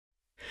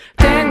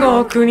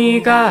国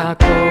に学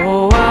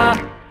校は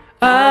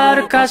あ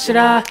るかし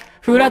ら。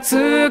ふら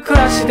つ暮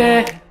らし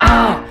で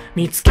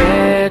見つ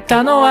け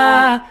たの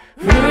は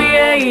古い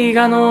映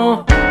画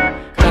の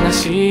悲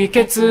しい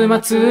結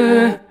末。みん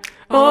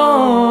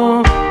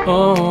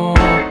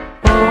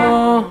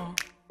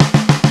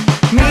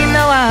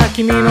なは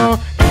君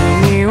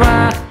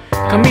は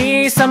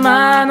神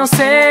様の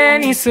せい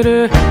にす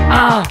る。その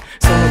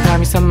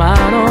神様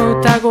の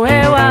歌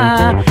声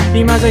は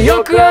今じゃ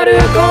よくある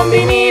コン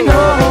ビニの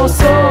放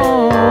送。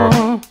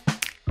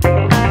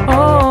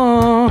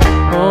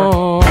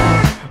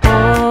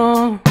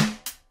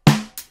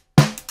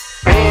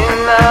みん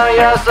な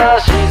優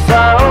し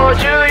さを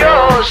授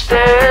与して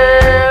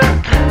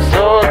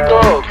そっ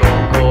と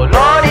心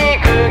に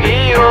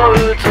釘を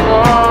打つの。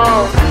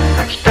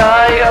期待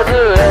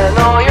外れ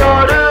の夜を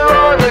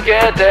抜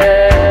けて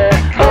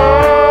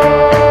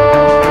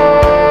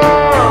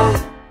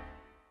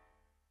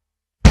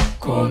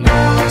この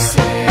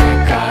世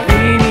界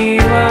に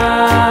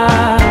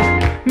は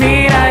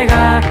未来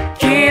が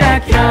キ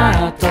ラキ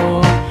ラ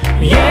と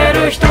見え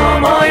る人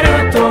もい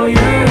るという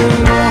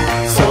の。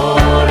そ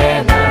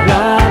れな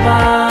ら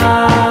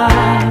ば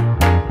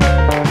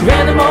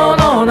上のも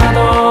のな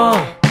ど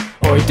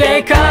置いて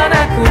いか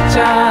なくち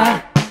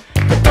ゃ。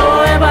例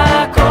え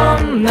ばこ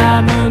ん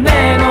な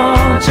胸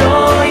のジ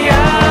ョイア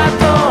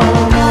ト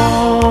ム。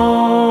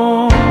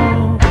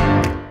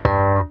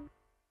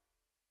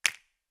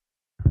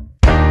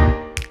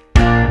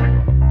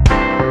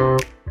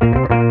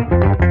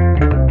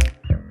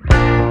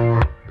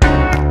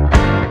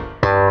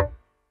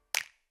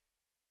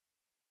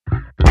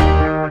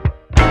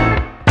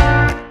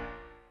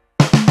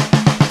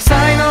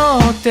才能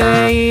っ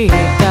て一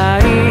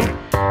体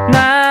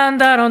なん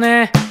だろう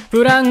ね。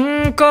ブラ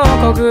ンコ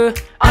広告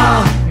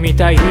み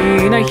たいな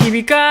日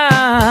々か。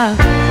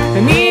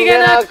逃げ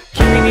なく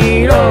君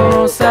に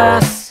色を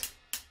さす。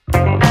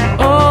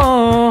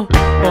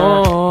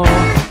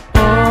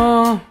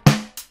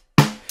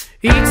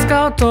いつ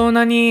か大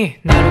人に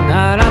なる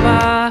なら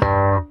ば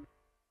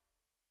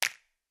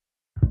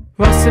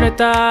忘れ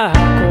たこ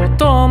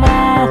と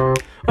も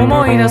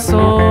思い出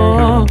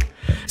そう。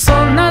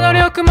そんな努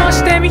力も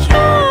してみよう。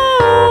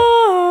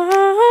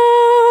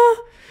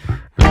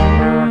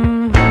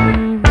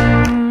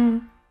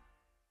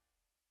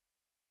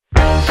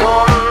そん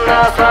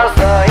な些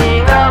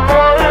細な妄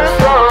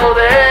想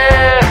で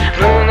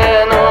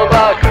胸の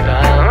爆弾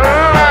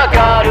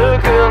明る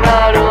く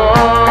なるの。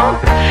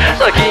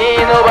先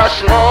延ば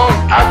しの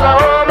朝を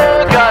迎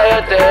え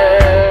て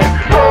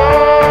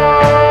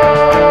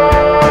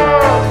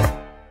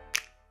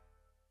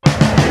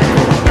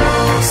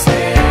世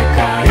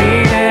界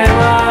で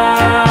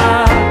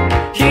は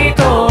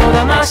人を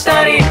騙し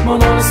たり物を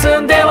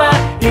盗んでは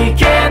い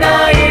け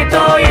ない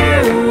と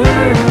いうの。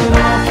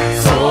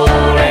そ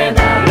れ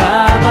な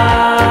らば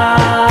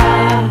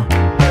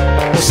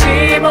欲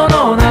しいも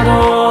のな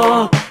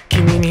ど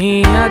君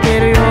にあげ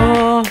るよ。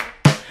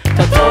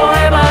例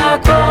えば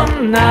こ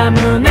んな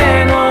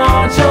胸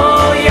のジ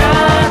ョイア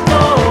ト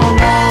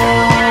ム。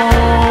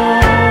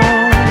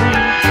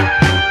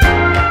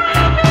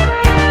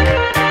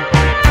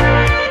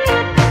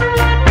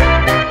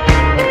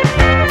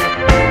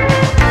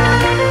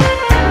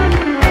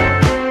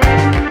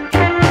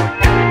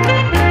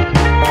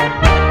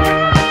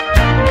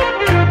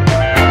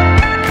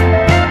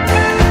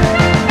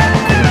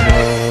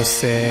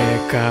世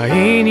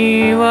界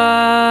に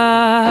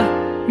は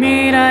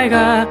未来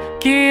が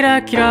キ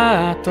ラキ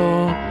ラ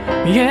と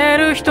見え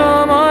る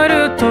人もい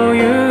ると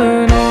い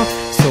うの。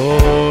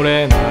そ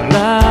れな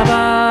ら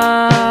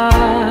ば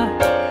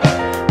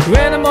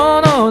上の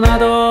ものな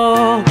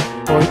ど置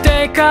い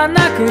ていか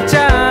なくち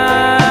ゃ。よ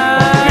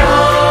う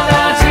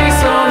な自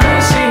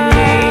尊心に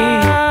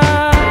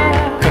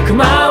かく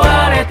ま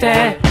われ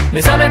て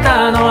目覚め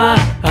たのは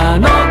あ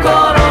の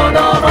頃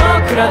の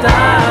僕らだ。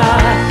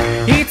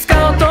いつ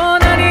か大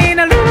人に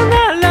なる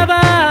なら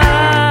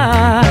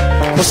ば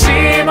欲し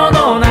いも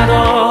のな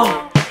ど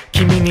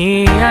君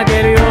にあ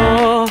げるよ。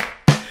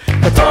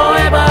例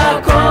え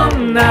ばこ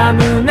んな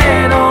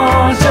胸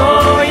のジ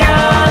ョイア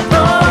ト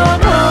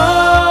ム。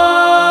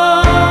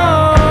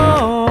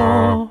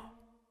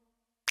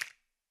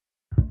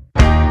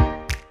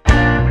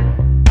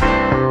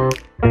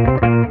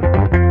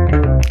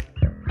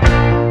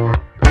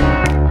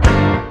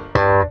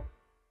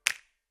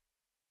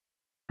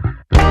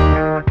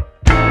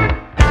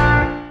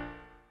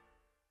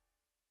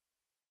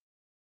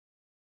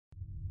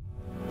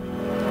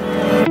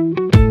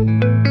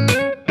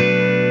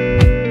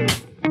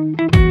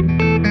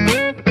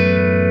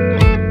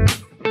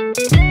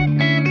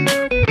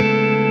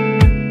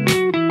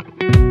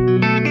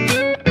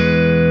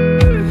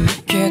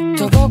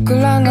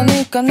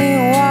に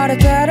追われ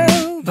てる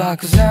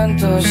漠然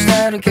とし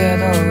てるけ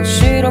ど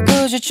四六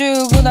時中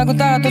グダグ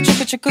ダとチ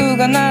クチク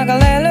が流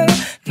れる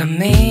波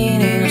に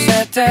乗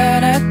せて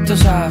ネット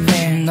サーフ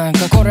ィン。なん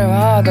かこれ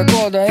はあだ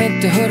こうだ言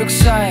って古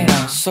臭いな。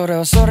それ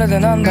はそれで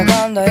なんだ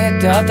かんだ言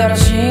って新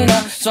しいな。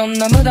そん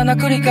な無駄な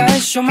繰り返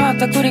しをま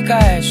た繰り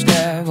返して、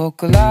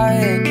僕ら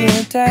生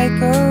きてい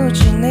くう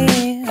ち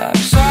に I'm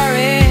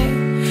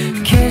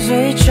sorry 気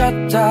づいちゃっ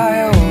た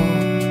よ。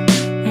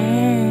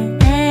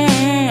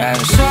I'm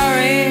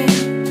sorry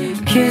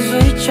気づ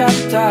いちゃっ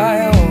た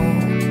よ。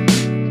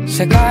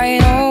世界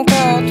のこ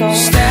と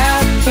ステ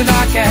ップだ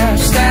け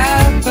ステ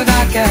ップだ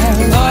け置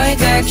い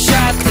てきち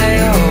ゃって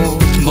よ。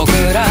僕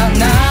ら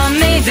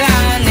涙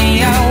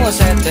に合わ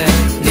せて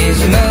リ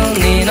ズム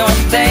に乗っ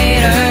て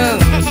いる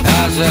は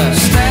ず。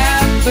ステ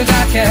ップだ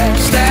け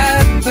ステ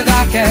ップだ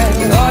け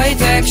置い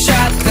てきちゃ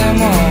って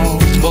も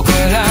僕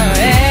ら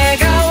笑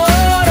顔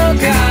の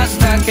数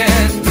だけ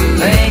ブ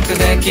レイク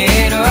でき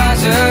るは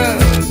ず。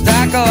だ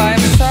から I'm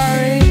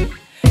sorry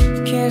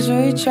気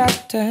づいちゃっ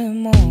て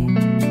も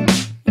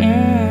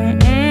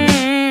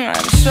I'm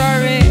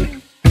sorry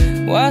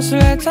忘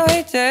れと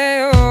いて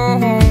よ。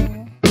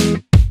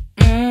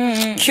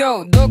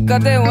今日どっか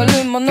で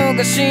悪者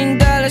が死ん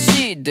だら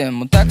しい。で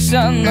もたく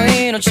さんの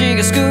命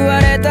が救わ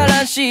れた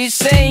らしい。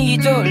正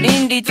義と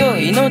倫理と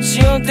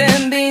命を天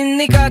秤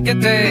にかけ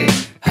て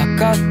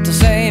測った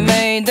生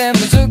命で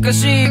難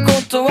しいこ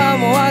とは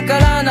もうわか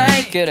らな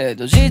いけれ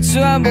ど、実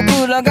は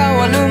僕らが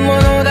悪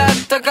者だっ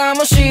たか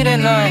もしれ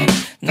ない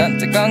なん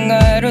て考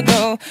える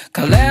と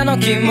彼の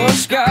気持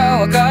ちが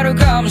わかる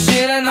かもし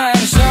れない。 I'm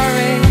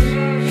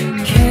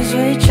sorry 気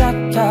づいちゃっ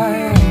た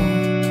よ。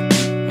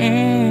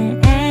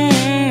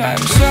I'm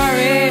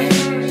sorry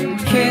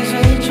気づ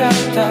いちゃっ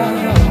た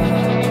よ。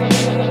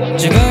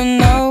自分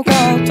のこ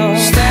と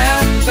ステ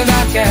ップだ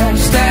けス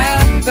テ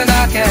ップ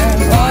だけ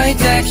置い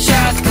てきち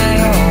ゃって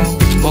よ。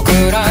僕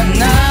ら涙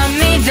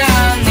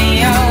に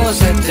合わ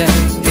せて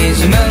リ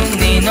ズム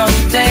に乗っ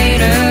てい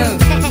る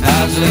は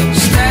ず。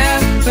ステ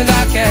ップだ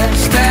け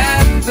ステ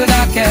ップ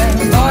だけ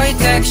置い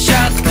てきち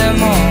ゃって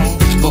も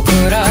僕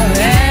ら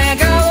笑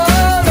顔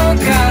の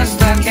数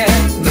だけ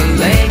ブ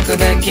レイク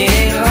できる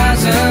は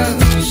ず。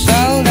そ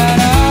うだ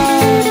な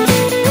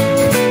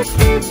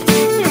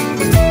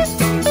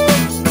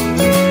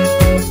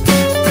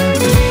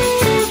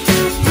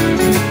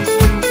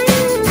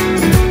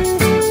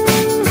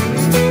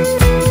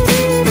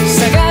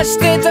探し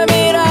てた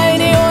未来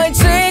に追いつ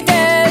いて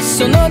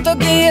その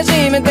時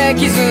初めて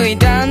気づい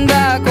たん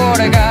だ。こ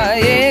れが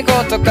いいこ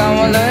とか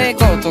悪い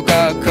こと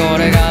か、こ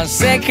れが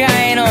世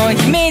界の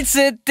秘密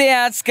って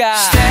やつか。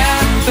ステッ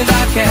プだ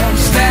け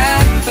ステ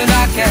ップ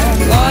だけ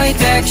置い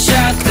てきち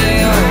ゃっ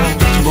てよ。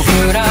僕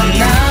ら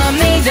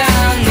涙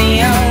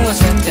に合わ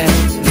せて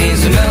リ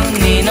ズム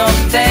に乗っ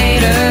てい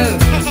る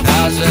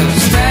はず。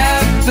ステ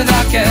ップだ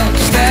け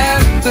ステ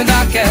ップ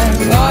だけ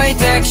置い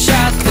てきち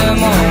ゃって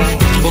も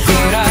僕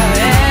ら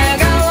笑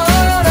顔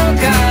の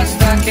数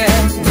だけ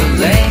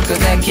ブレイク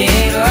でき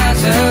るは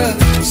ず。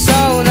そ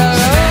うだろ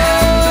う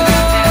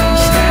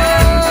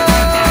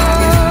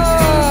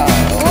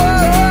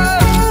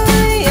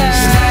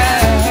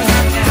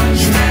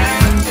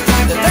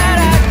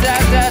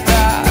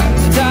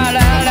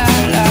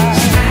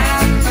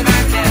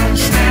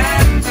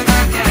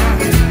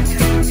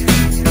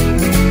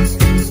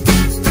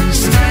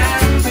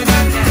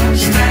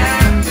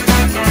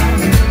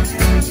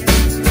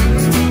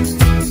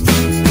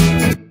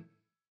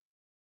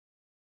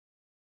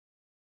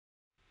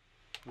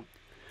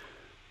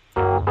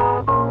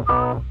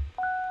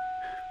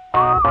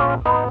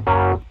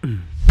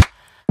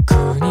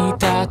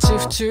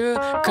府中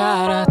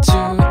から中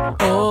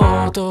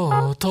央道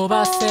を飛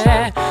ばせ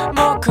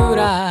僕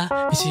ら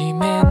惨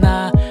め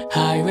な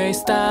ハイウェイ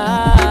スタ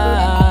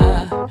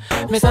ー。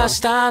目指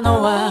した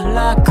のは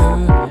楽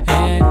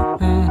園、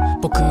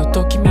僕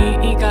と君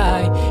以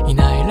外い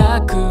ない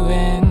楽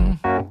園。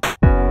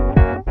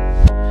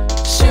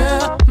週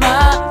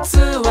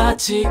末は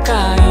近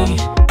い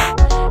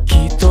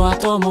きっとあ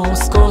ともう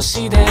少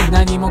しで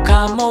何も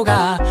かも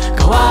が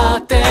変わ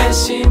って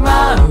し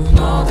まう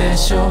ので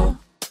しょう。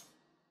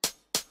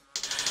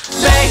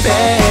Baby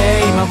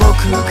今僕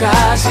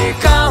が時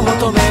間を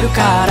止める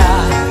から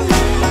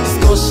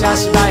少し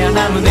足早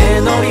な胸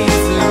のリズ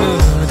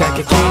ムだ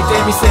け聞いて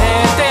みせてよ。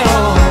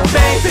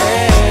Baby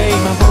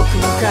今僕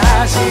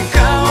が時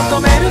間を止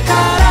めるか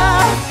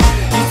ら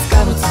いつ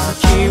かの続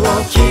きを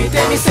聞いて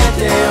みせ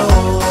てよ。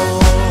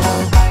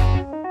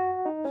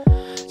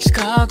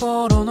近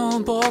頃の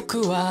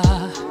僕は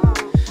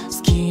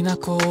好きな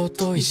こ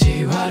と意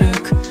地悪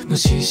く無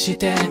視し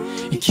て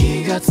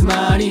息が詰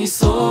まり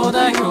そう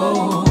だ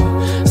よ。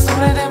そ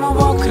れでも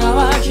僕ら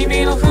は日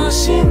々の不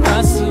審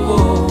な巣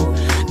を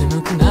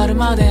眠くなる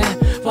まで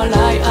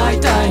笑い合い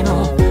たい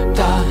の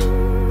だ。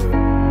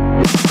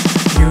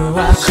誘惑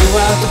は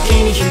時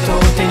に人を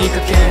手にか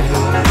ける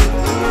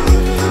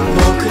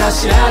僕ら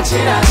白々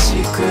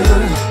しく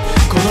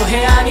この部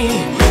屋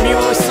に身を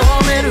潜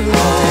めるので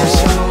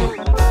しょ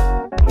う。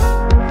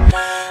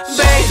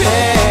Baby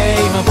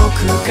今僕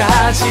が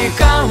時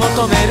間を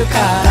止めるか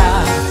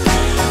ら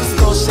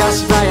少し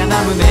足早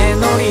な胸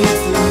のリズ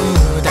ム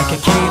だけ聞い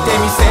て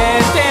みせ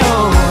てよ。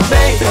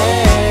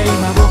Baby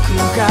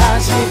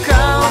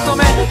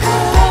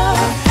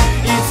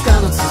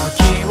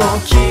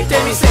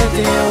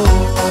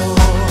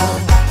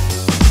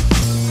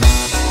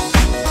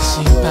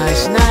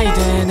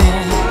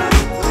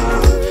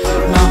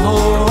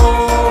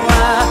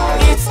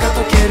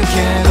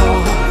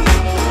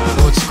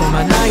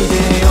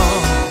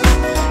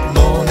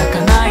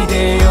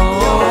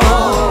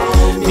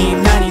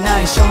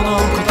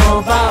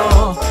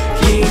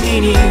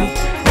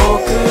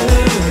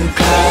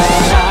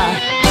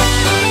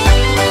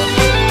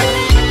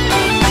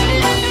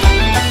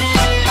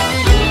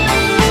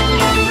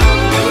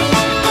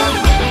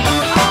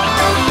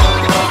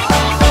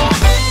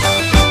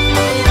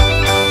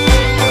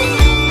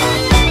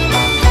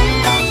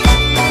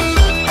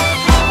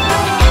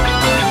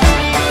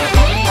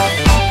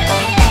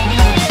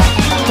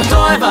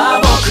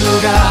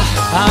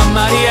あん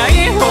まり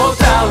愛を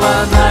歌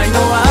わない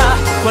のは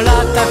笑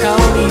った顔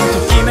に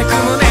ときめく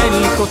胸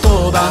に言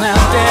葉な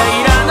んて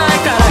いらない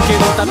からけ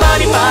どたま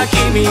には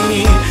君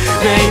に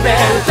ベイベ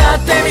ー歌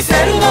ってみせ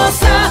るの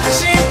さ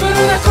シンプル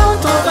な言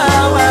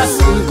葉は少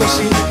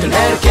し照れ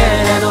るけ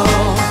れど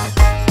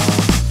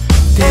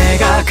手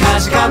がか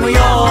じかむよ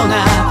う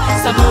な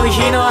寒い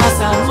日の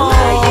朝も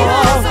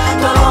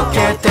とろ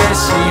けて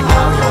し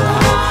まうような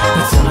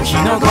夏の日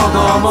の午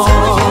後も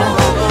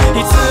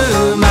い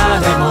つま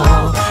で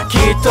もき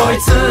っとい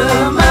つ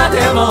まで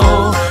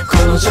もこ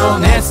の情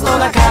熱の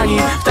中に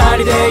二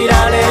人でい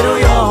られ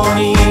るよう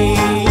に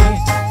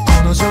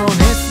この情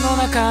熱の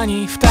中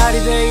に二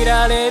人でい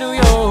られる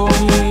よう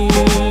に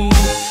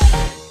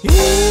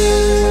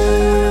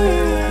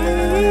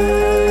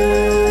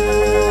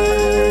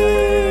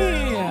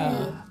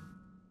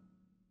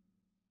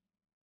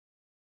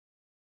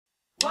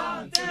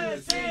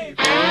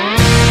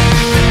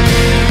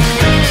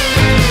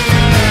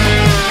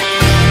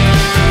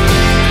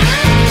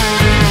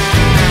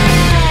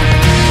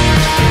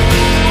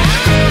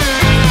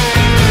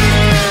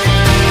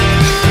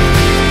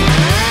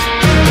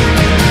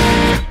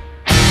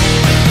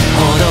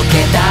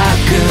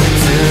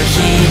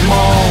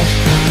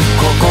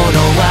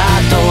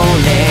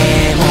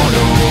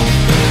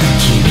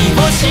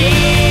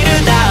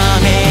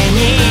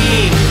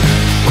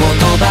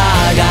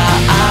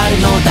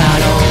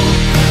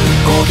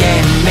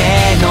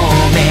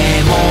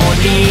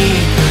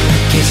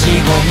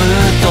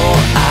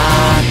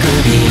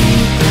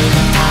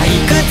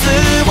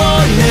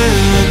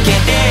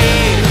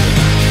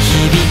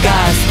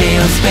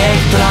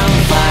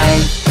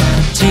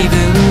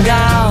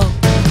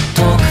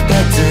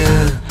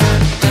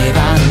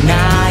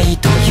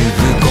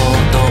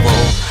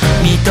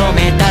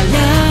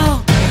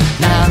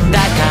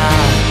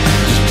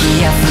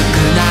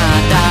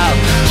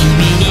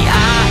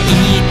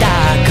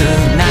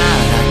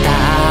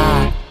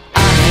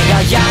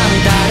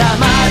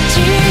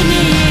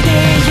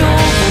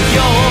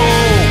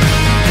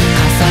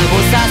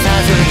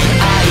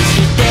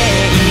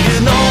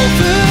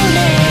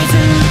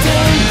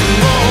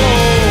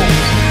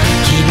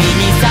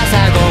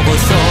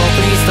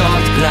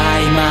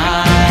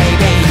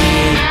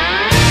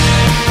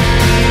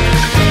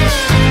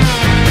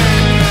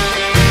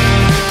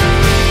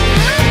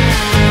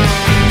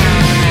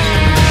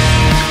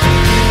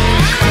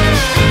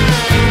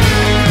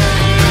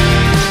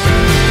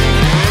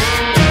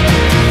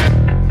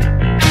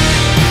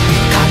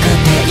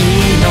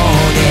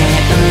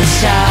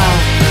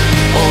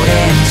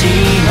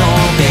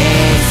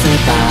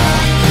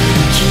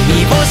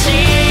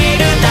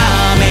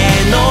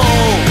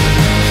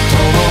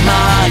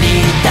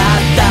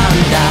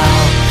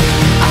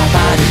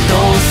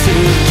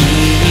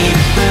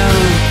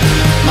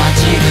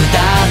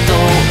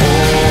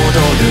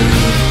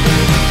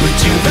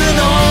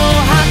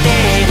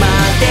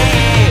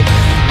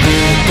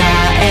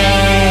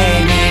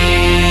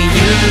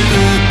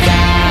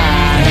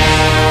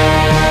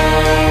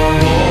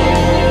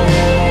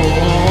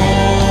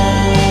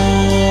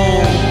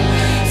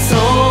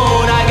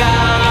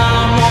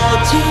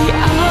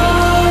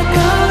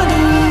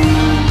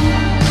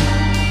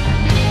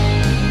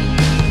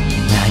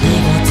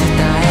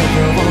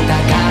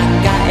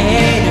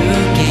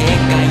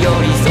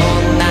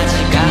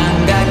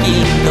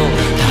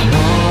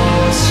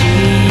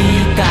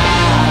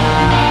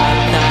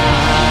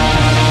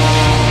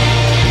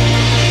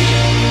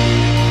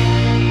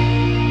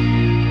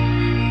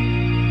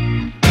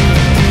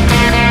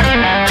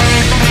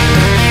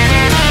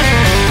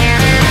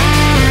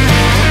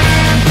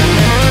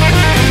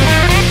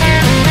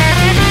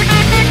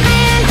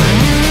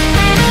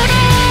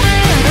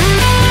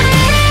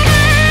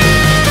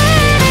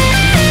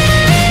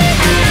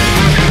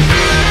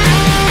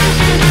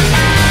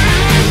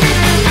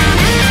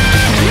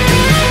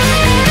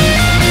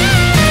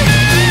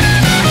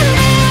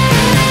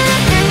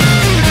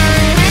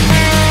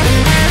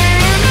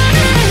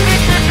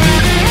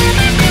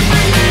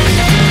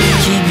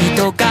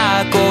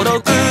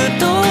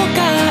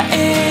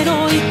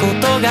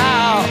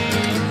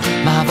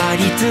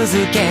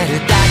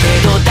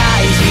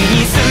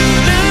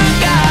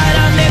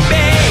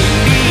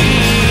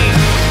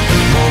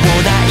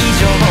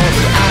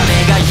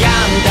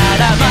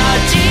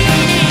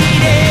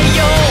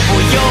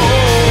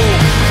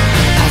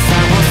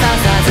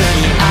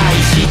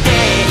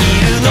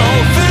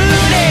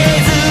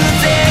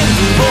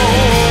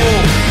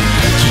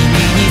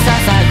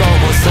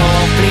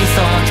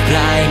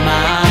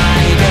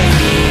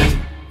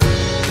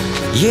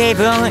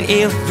Even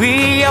if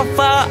we are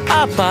far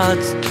apart,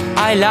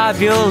 I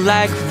love you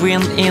like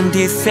wind in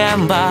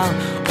December.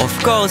 Of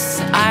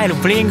course, I'll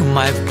bring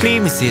my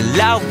primacy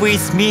love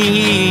with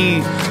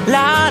me.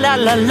 La la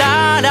la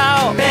la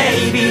la.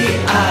 Baby,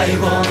 I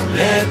won't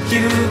let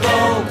you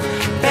go.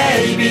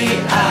 Baby,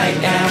 I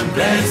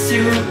embrace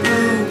you.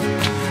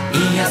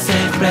 In a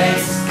same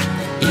place,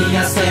 in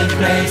a same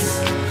place,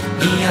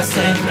 in a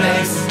same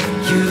place.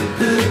 You.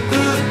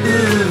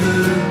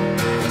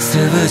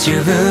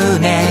 10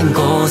年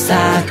後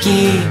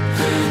先、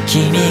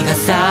君が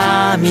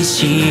寂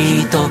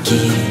しい時流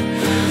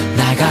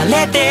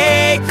れ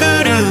てく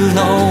る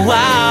の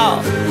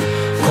は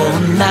こ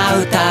んな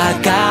歌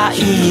が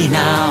いい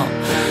な。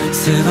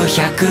数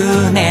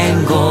百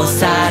年後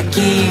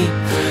先、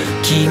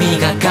君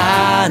が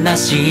悲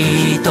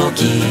しい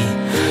時流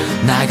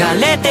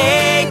れ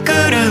てく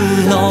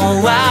る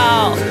の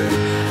は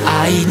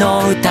愛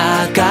の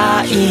歌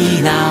がい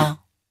いな。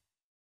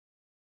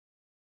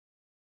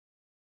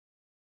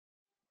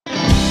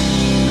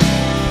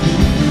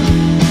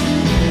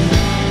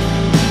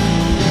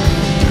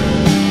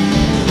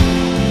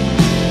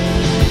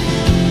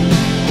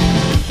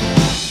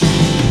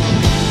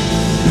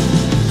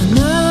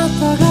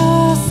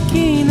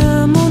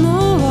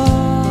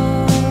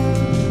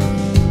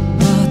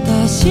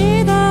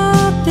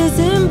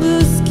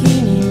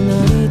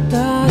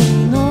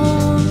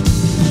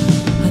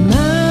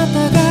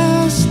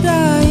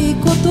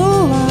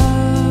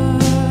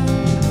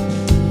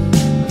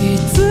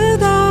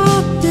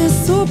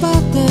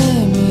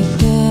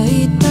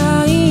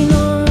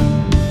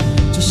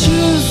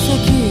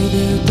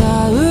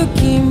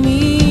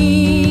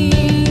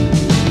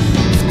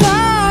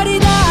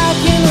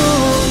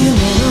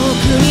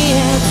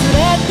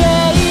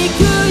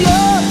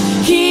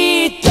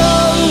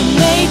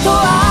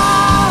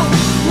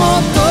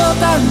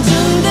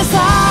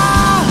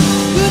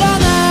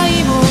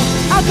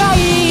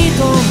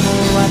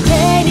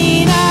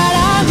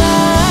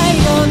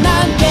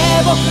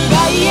僕が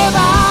言えば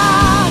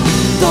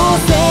どう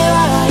せ笑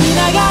いな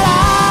がら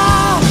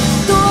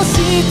どうし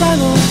た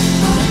の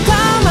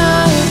頭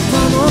打った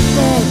のって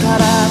から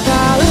か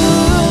う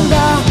んだ。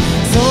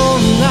そん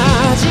な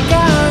時間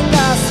が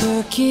好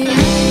き。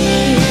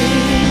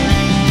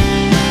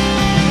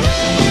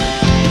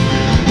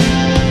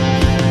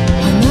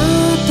あな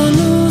た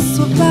のそ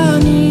ば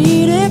に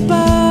いれば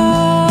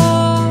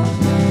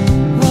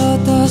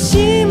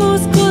私も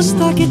少し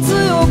だけ強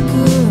く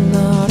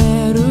な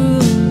れる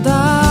んだ。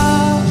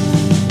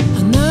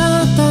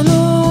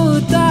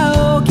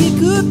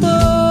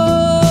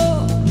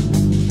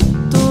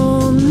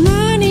どん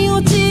なに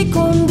落ち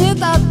込んで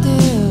たって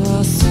忘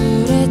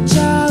れち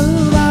ゃう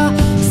わ。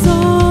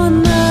そ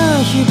んな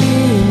日々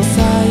も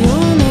さよ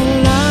な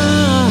ら、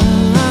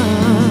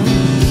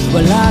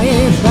笑い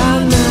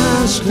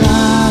話くら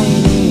い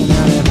にな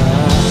れば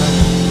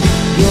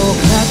よ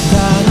かった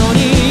のに。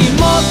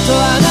もっとあ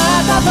な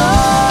たと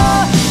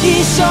一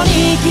緒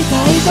に行きた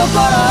いとこ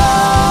ろ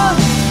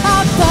あ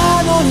った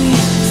のに、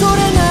それ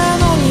な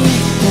のに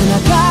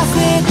泣かせ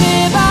て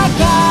ば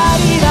か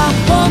りだ。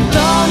本当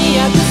に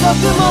約束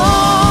も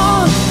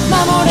守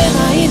れ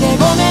ないで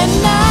ごめん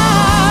な。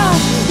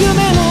夢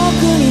の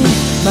国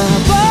幻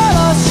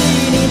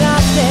になっ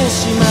て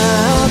しまっ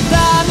た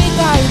みた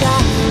いだ。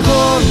こ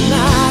んな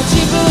自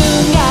分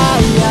が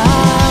嫌。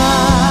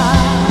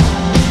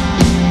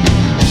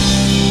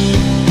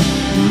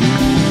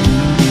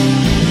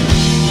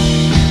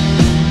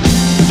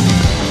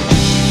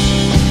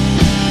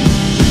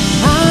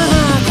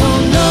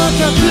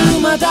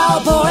まだ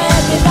覚え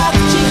てた。口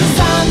ず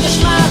さんでし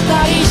まっ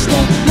たりして、も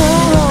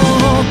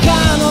う他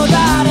の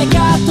誰か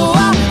と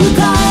は歌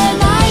え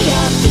ないや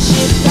って知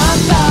った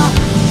んだ。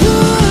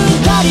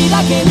二人だ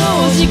けの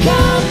時間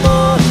も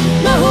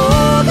魔法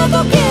が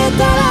解け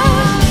たら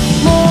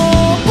も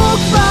う僕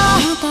は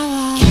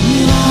君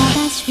は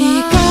行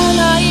かな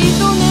い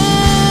とね。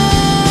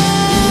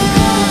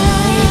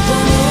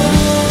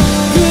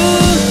グ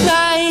ッナ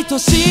イト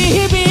しい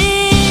日々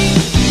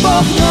僕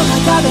の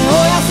中でお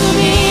やすみ。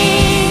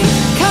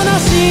悲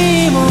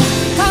しいも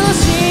悲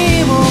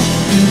しいも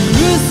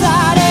許さ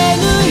れぬ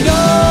よ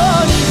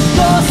うに、ど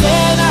うせ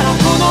なら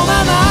このま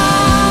ま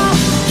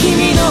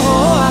君の方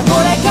はこ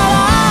れから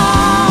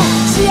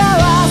幸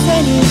せ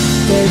にっ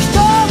て一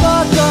言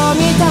み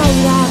たい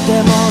だ。で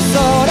もそ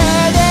れ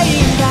でい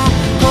いんだ。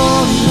こ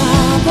んな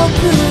僕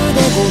で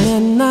ごめ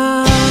んな。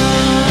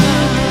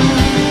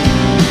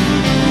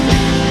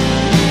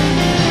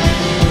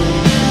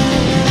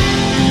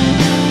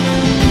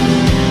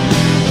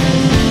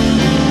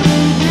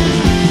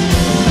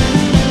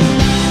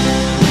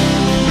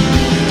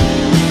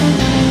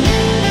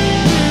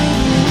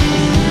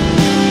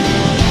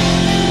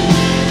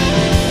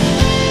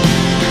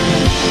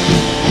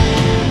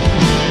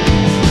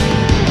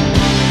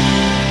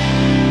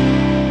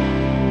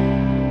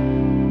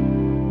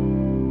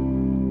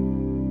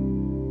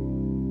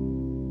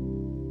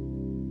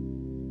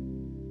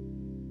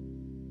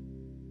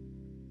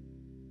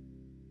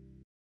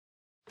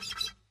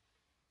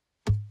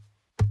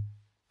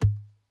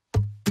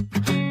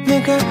目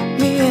が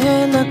見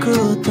えな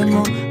くて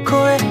も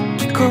声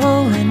聞こ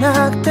え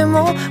なくて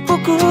も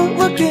僕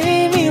は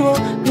君を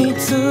見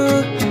つ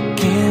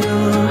ける。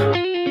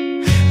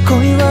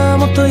恋は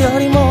もとよ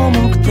りも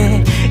重く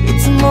てい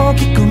つも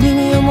聞く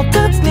耳を持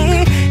たず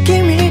に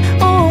君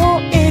を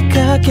追い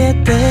かけ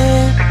て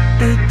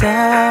い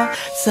た。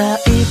最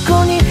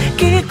後に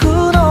聞く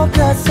の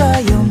がさ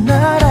よ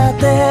なら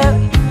で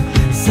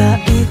最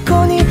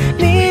後に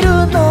見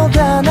るの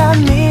が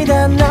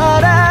涙な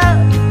ら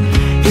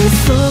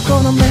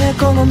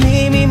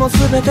も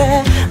全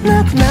て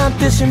なくなっ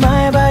てし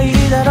まえばいい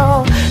だ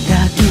ろう。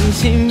抱き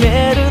し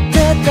めるって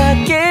だ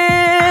け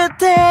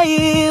で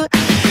いい。過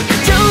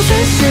剰摂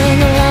取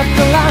のラッ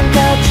トなんか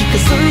近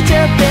づいち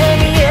ゃって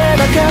見え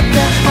なかった。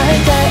会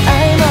いたい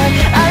曖昧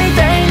会い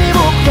たいに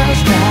僕はし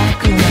た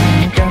くな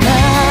んかな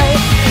い。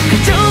過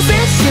剰摂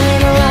取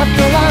のラッ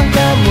トなんか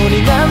無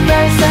理なんな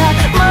いさ。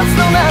待つ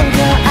のなん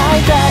か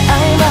会いたい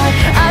曖昧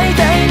会い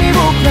たいに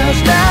僕はし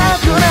た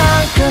くな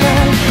んかな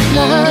い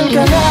なん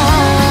かない。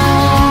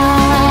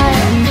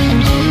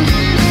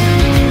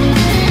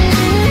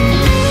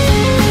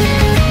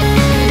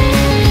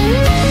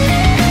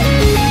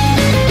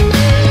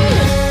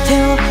手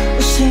を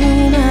失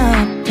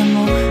っても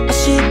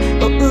足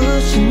を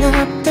失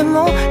っても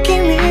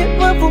君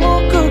は僕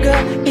が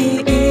い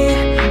いっ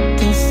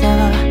てさ。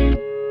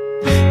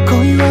恋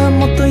は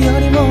もっとよ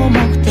りも重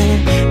くて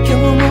今日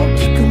も聞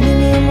く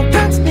耳も立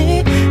つ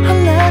に離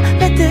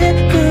れて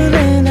くれ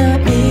ない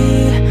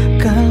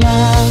から。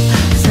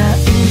最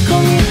後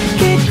に聞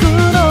く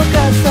のが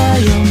さ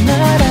よな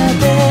ら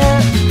で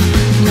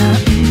何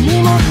に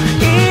も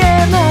言え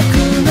なく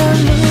な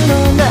るの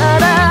な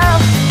ら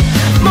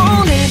も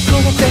うねこ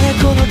の手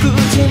この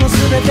口も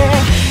全て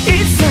一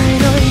切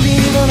の意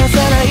味のなさ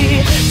ない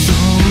そ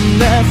ん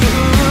な風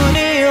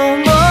に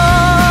思う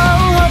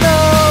ほど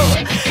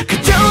過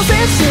剰摂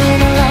取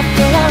のラッ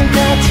トなんか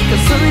近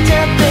づいちゃ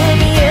って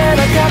見え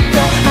なかった。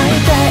会い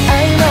たい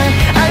曖昧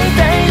会い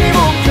たいに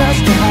僕はし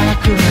た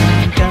くな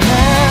んかな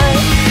い。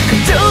過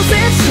剰摂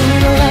取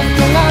のラット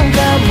なんか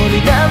無理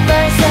なんな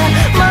いさ。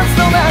待つ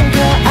のなんか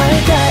会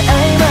いたい曖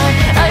昧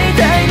会い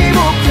たいに僕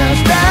は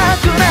した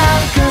くな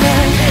んかな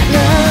いな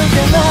んか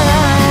な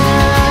い。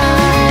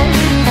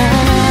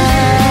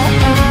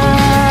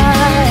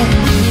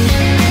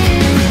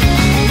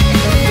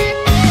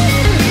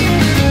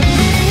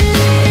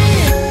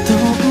ど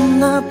ん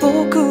な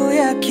僕や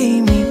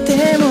君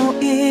でも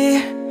いい。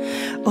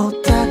お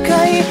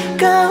互い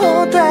が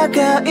お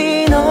互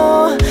い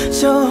の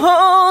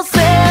挑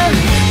戦。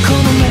この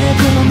目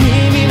この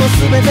耳も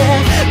全て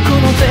こ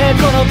の手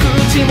この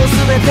口も全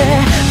て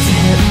全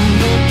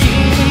部君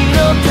の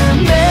た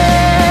め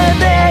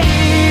でい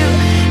い。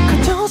過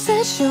剰摂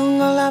取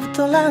のラブと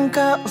なんか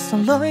お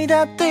揃い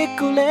だって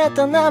くれ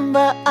たナン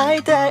バー会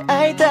いたい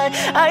会いたい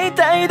会い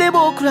たいで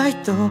僕ら一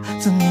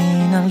つ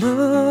にな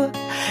る。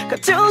過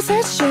剰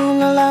摂取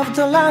のラブ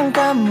となん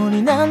か無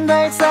理なん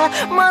だいさ。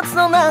待つ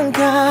のなん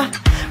か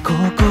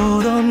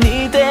心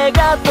に手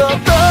が届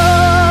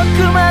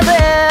くまで。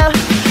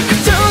過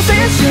剰摂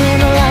取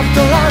のラブ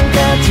となんか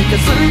近づ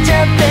いち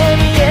ゃって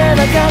見え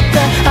なかった。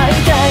会い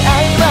たい曖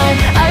昧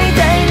会いた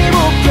いに僕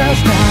は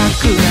した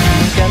くな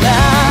んかな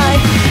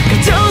い。過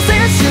剰摂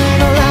取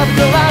のラブ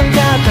となんか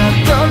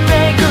辿って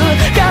いく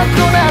過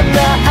去なんだ。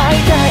会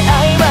いたい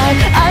曖昧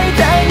会い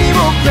たいに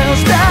僕は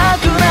した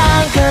くな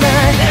んかな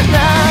いな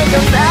んか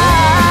ない。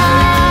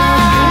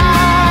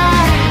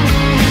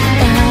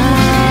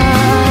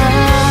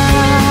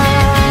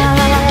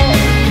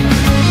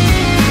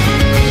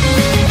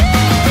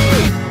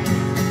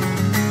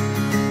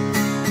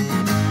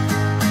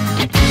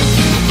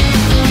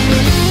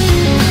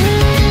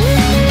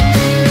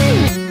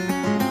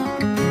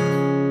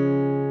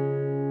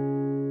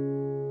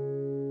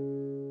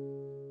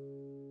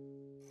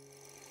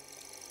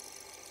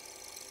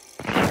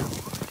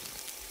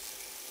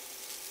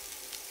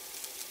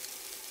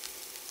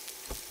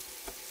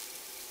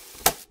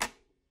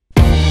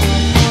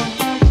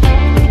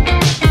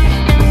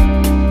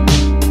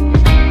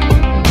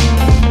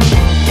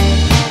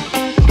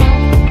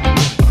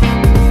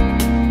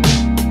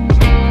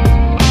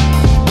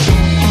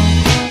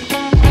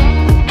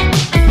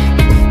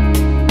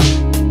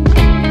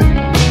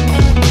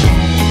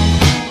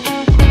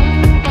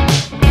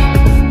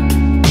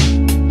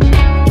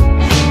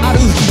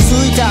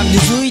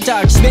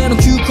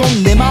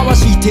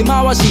手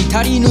回し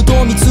足りぬ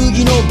と貢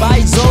ぎの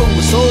倍増。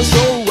総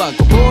称は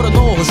心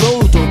の保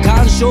証と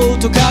干渉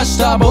と化し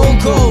た暴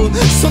行。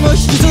その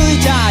引き継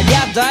いだ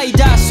や代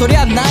だそり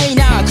ゃない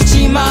な。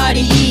口回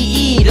り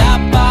いいラ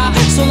ッパー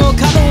その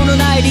可能の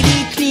ないリリ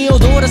ックに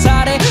踊ら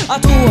されあ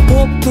とは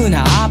ポップ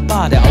なアッ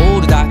パーで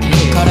煽るだけ。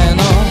彼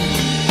の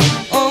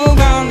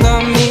拝んだ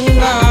未来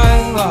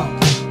は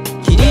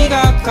霧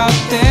がかっ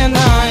て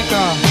ない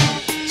か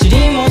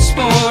塵も積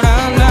も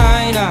ら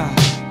ないな。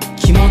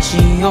気持ち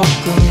よく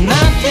なっ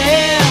て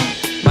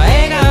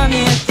前が見え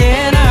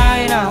て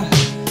ないな。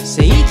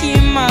世紀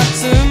末ま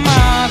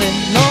で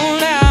の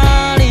ラ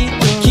リー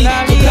きっと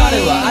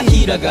彼はア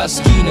キラが好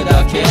きな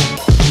だけ。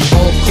僕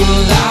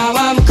ら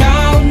は向か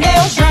うネ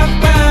オジャ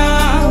パ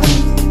ン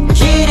霧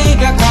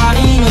がかり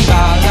の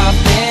茨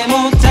でも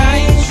大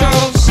丈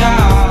夫さ。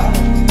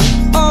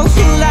おふ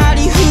ら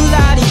りふ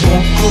らり僕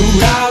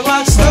らは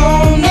スト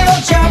ーンネオ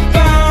ジャパ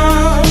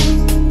ン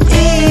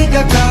言い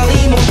がか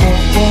りもこ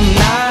こな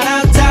ら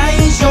大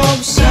丈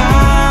夫さ。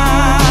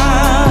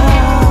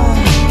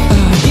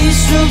ディス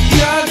ト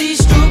ピアディス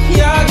ト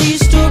ピアディ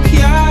スト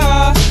ピ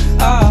ア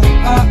デ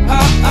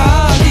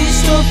ィス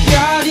トピ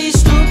アディ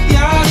ストピア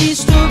ディ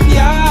ストピ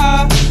ア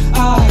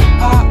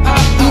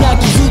今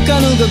気づか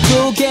ぬが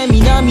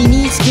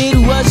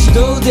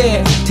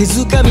手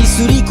づかみ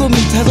すり込み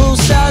多動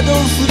作動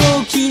不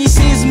動気に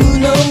せず無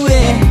能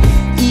へ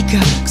いいか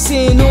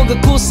癖のが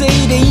個性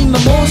で今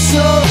妄想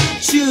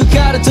中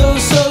から逃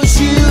走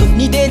中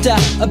に出た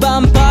ヴァ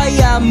ンパ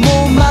イアもう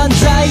漫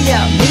才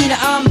やみん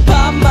なアン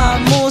パンマ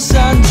ンもう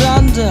散々だ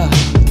ま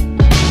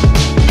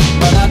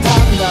だ足ん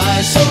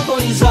ないそこ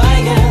に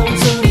財源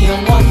釣り合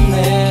わん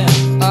ね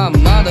あ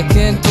まだ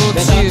検討中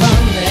目立たんね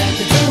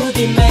手続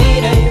きメ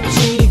イレ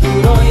尻黒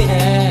い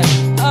ね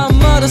あ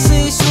まだ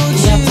清掃中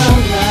見当たん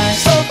ない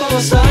そこは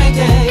最低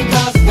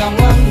数がわ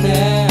ん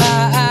ね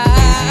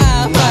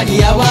間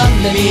に合わん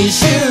ね民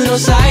衆の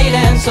サイ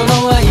レンその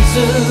合図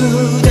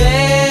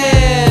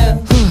で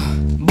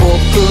僕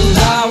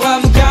らは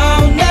向か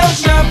うネオ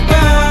ジャパ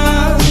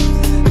ン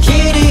切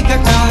りか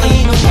か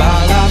りのバ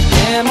ラで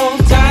も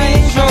大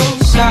丈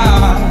夫さ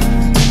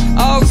ふ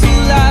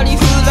らりふ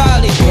ら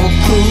り僕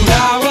ら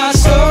は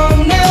そう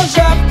ネオジ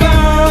ャパ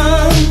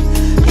ン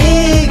言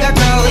いがか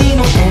り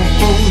の僕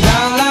ら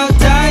ら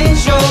大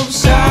丈夫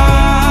さ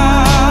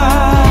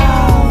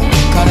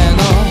彼の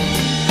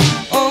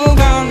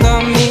拝んだ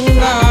未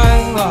来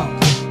は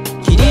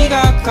霧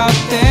がかっ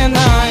てな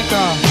いか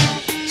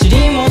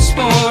塵も積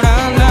も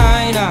らな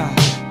いな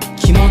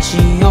気持ち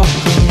よくなっ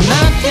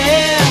て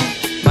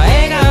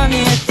前が見え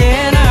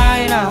てな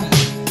いな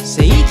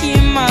世紀末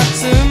ま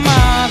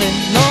で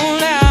の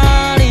ラ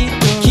リー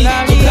きっと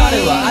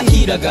彼はア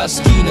キラが好き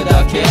な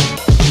だけ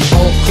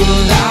僕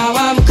ら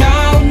は向か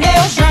うネオ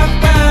ジャ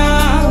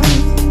パン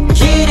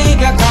霧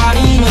がかり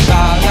の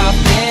バラ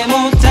でも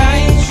大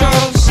丈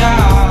夫さ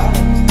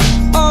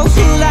ふ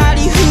らり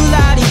ふ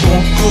らり僕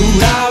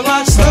らは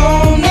ストー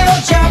ンネオ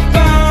ジャパ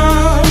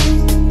ン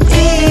言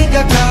い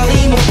がかり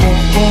もこ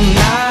こな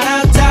ら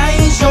大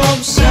丈夫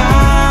さ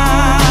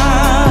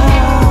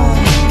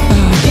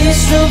ディ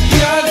ストピ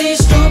アディ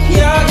スト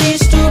ピアディ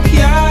スト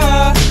ピア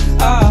デ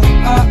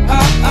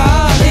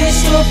ィ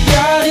ストピア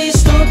ディ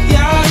ストピア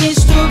ディ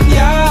ストピ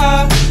ア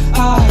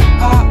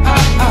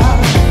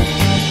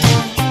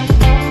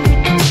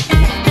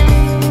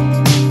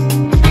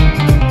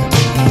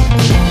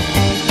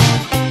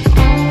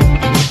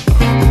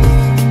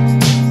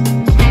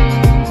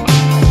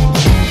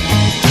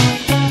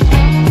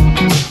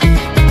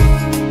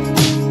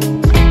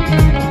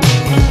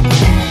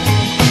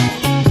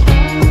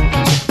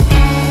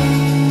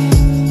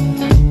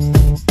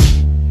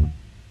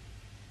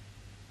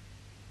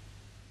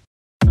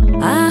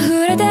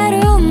溢れて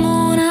る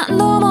もう何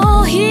度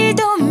も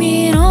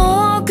瞳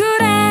の奥で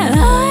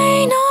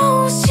愛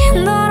のシ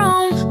ンド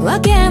ロームわ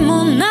け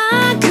もな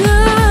く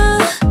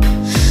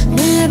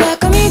ねえバ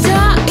カみ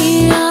た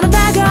いあな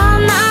たが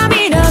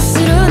涙す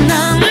る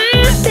なんて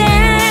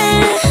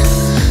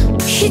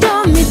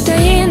人みた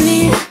い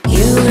に揺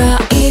ら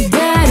いで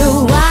る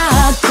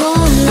わこん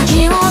な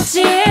気持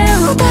ち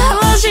歌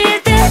をし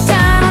て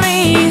たの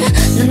に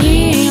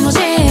何も知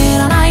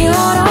らないほど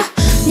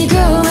憎め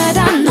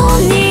たの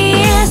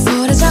に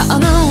それじゃあ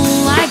ムーン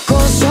ライト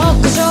ショ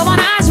ックしょうが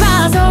ないじ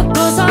ゃそこ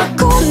そ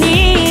こ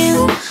に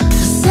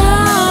サ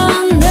ン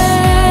デー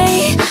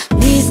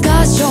ディスカ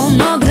ッション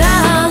のグ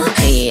ラウンド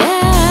Yeah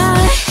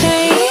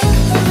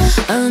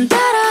タ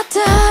ラタ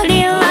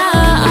リラ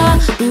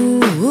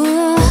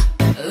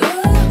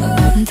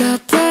タ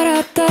タ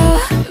ラタ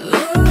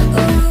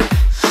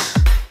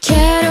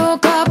軽量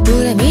カップ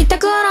で見た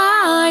く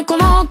ないこ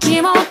の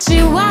気持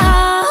ち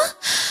は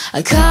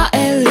帰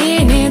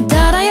りに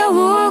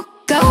漂う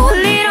香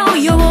りの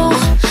よう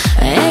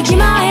駅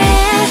前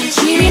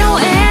君の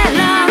選ん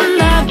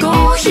だコ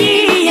ーヒ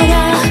ー屋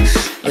が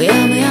うや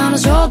むやの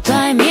状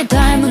態み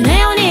たい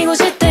胸を濁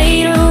して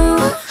いる何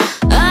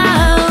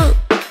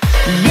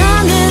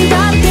年経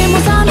っても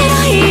覚め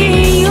な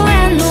い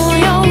夢の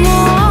よう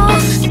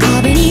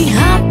壁に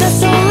貼った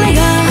それ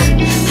が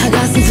剥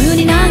がせず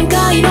に何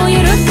回も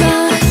揺るか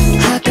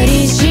計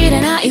り知れ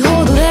ない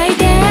ほどでい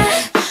て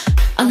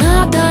あ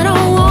なたの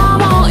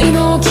想い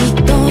もきっ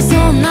と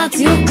そんな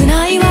強く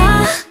ない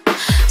わ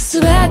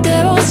全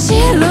てを知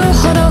る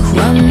ほど不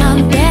安な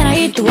んてな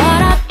いと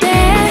笑って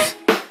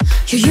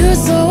余裕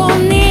そう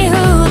に言う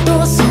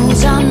とそう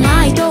じゃ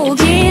ないと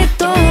きっ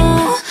と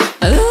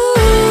溢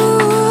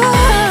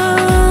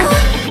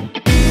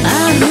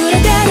れ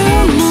てる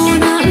もう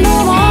何度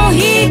も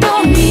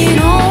瞳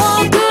の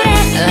奥で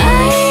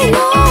愛の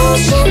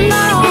シンドロ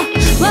ー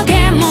ムわ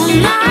けも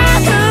な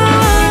く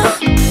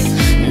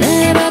ね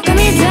えバカみ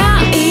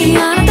たい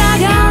あなた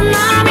が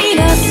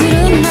涙す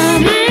るな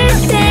んて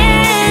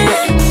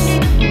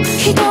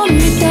人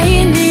みた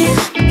いに揺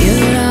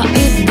らい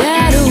で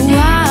るわ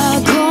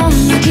こん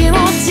な気持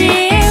ち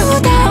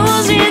歌を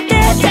して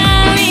た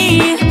のに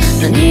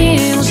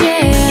何も知ら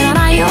な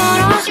いほど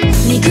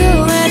憎め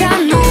た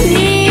のに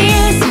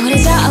それ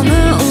じゃあムー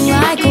ン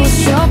ライト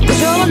ショック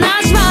しょうがな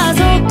いしまそ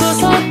こ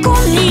そこ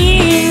に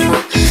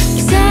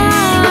サ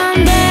ン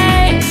デー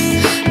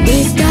ディ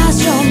スカッ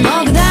ションノ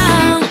ックダ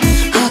ウン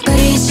計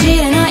り知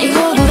れないほ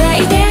どで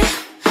いて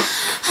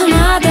あ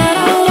なた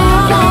の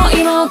想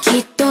いもき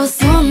っと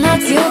そんな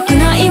強く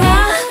ないわ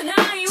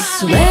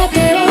全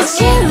てを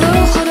知る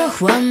ほど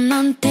不安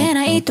なんて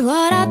ないと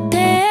笑っ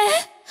て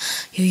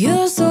余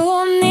裕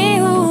そうに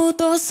言う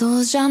とそ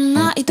うじゃ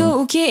ない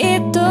とき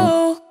っ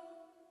と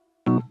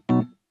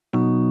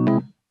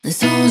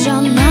そうじゃ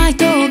ない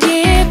と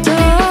きっと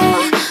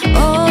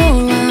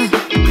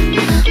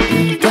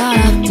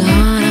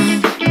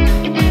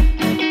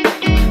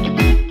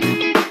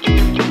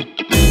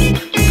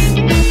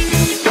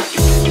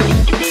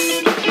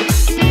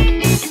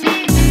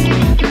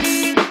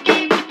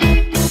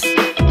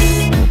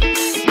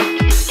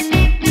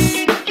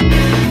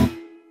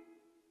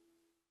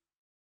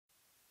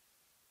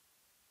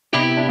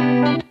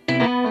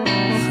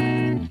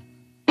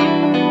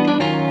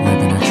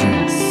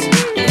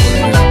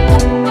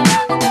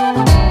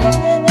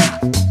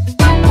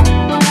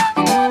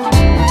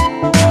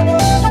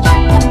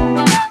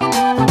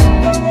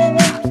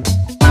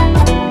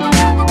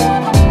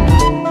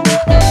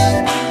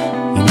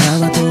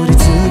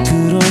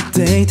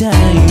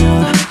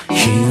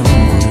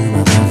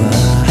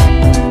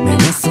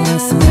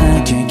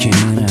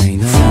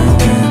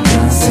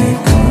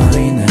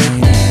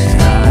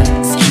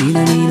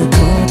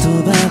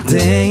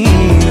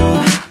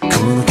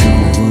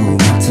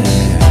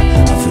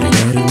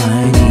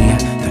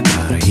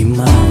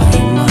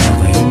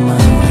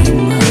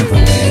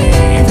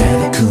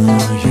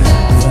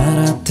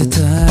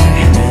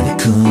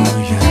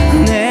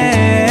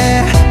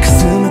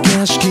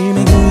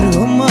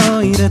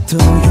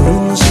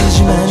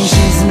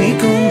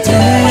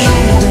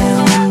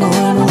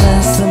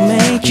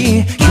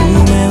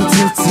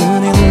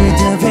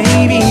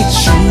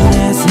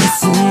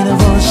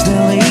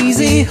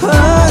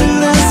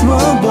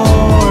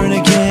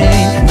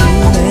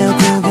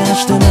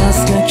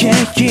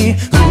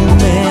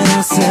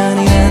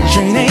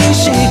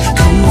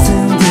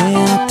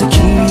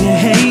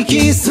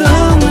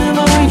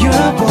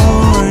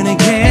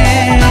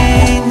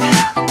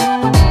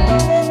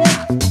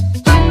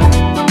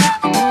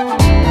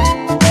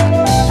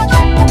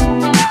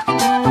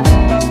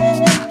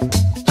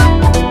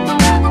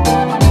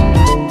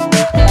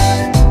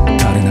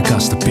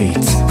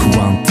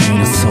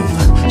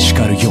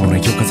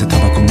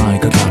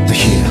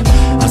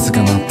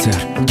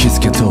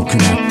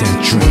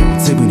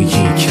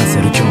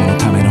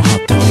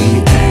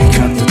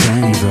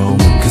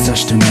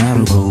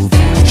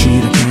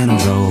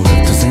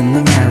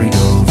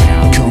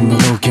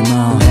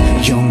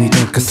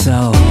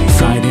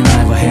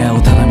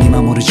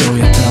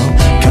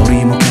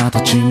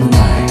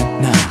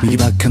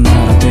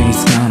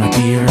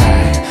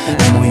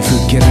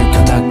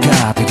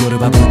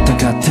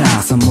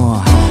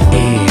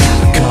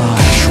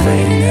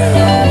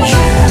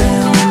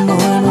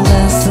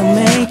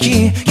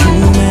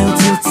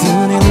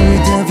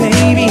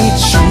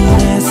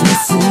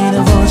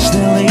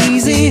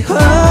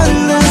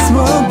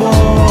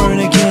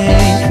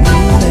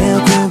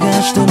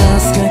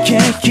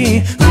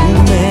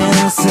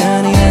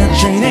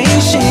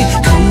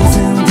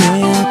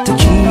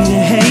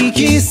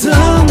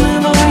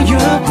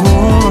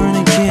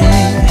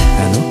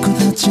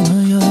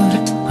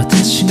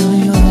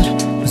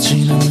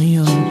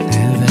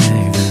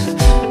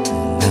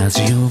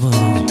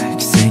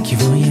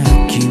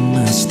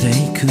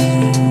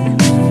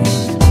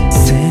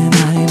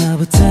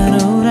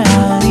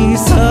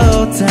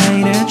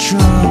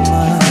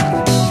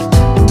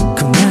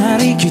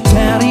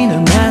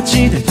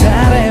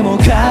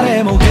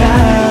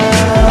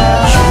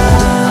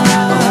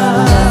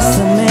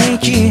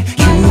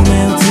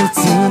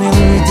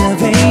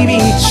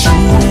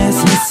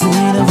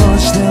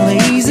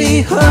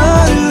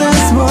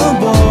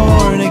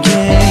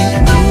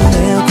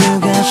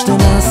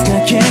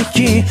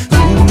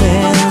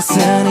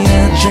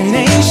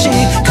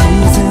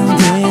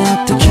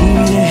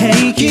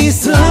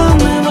そん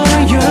なも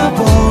んよ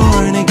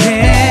born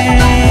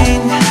again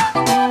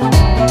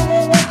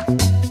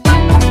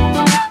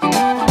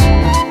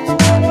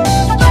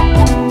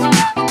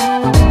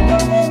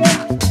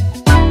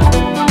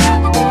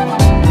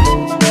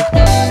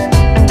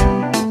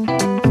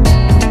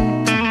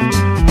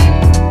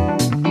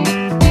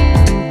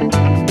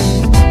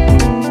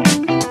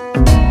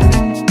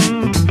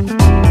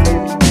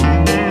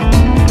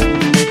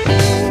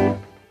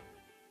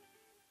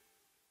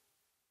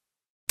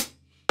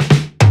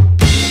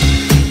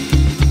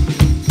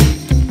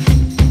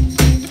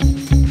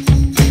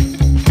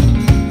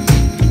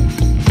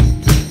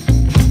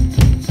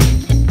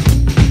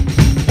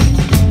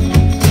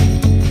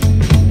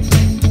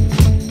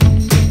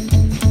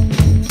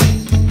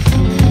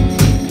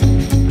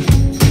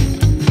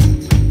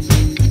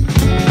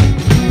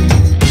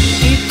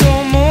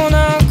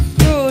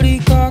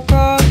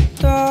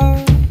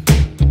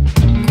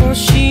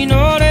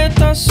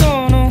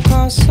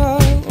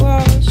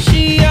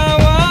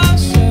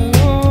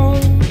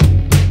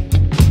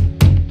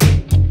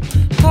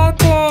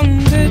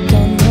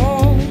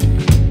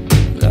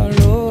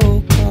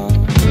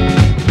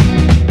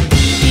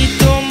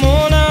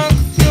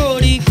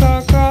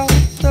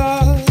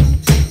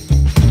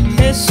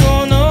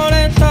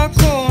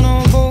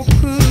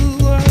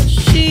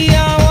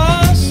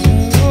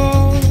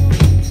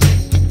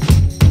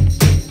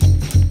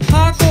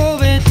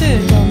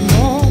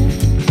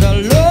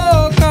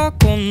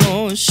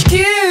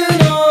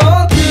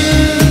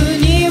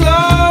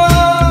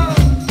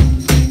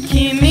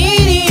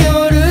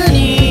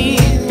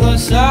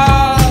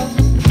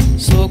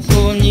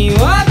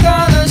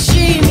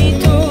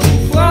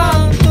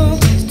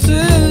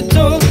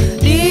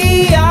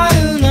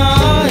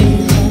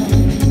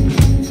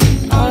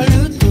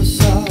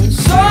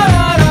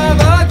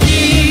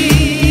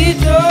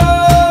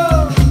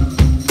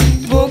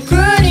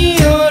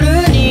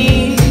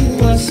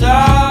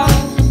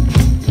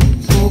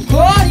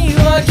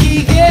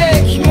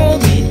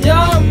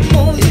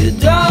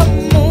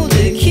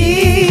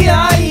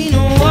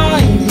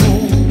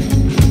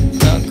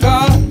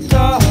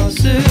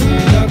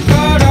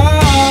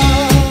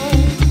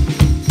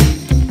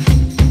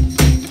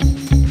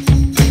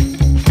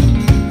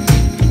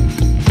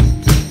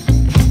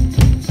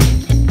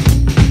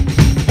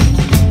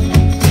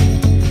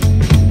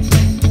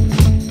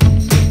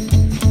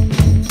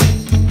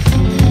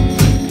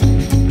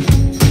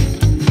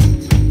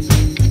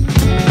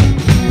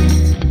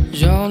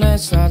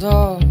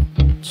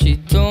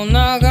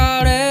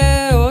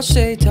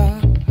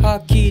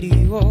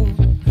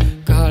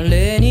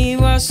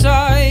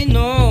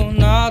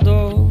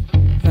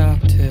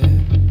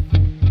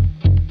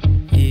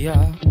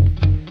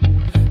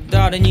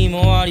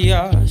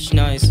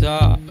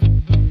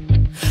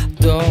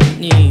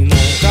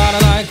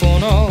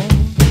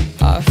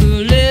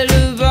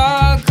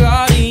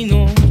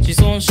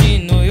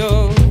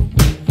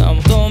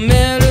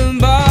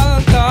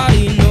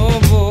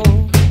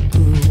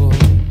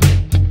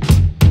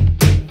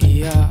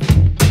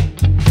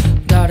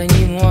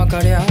か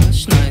りゃ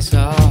しない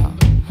さ。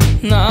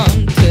なん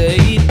て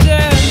言っ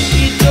て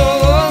人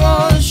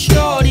を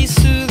処理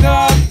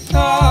姿、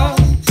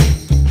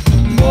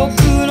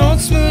僕の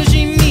つむ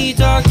じ見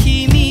た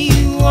君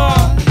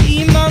は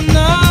今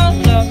な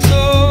んだと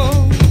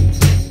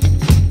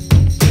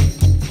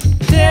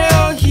手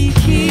を引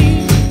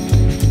き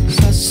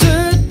さすっ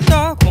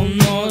たこ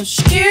の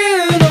地球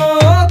の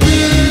奥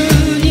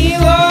に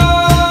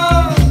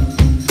は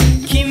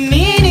君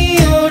に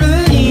よ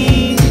る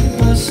に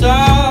は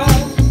さ、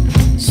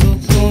そ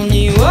こ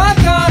には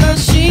悲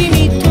し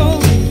みと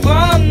不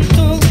安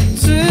と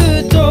ず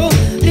っと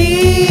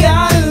リ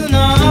アルな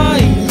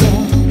愛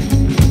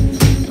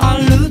があ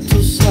る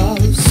とさ。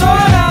嘘な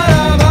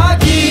らば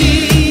き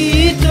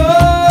っと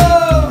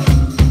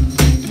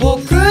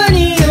僕に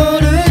よ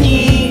る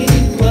に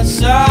は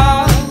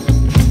さ、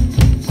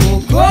こ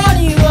こ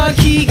には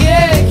喜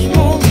劇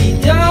も美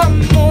談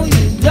も油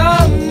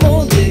断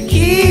もでき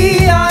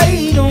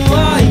愛の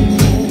愛も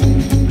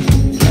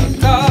な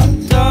かっ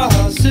たは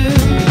ず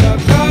だ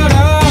から。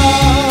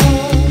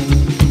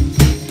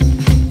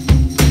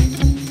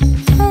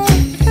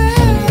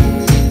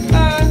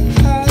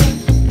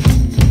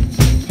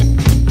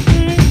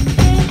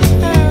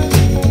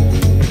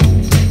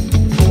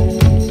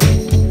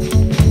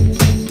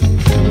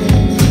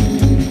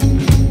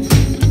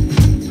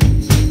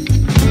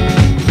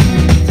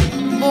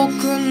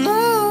僕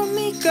の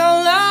身か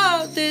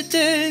ら出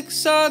てく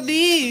サ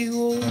ビ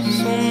をそ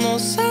の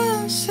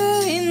酸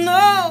性の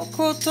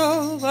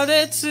言葉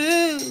で包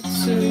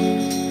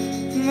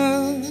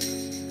む、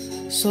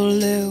そ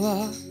れ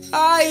は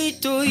愛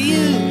と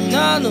いう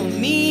名の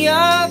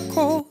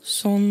都、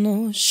そ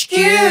の地球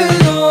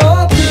の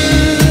奥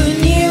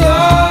に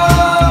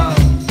は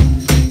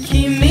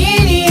君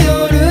に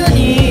よる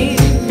に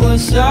は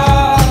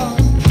さ、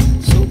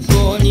そ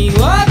こに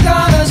は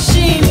悲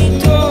しみ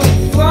と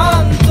不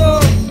安と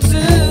ず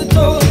っ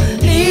と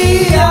リ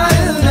ア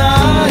ルな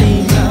愛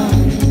が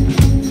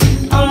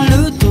ある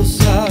とさ。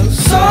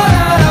嘘な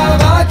ら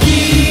ばき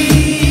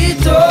っ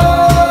と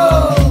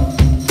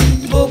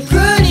僕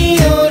に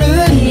よる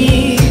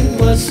に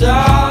は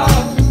さ、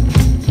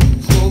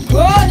ここ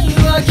に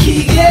は喜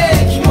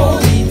劇も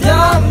美談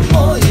も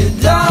油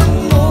断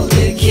も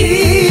でき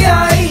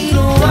愛の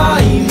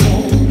愛も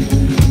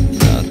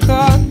なか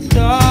った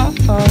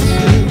はず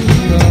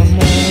だも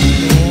の。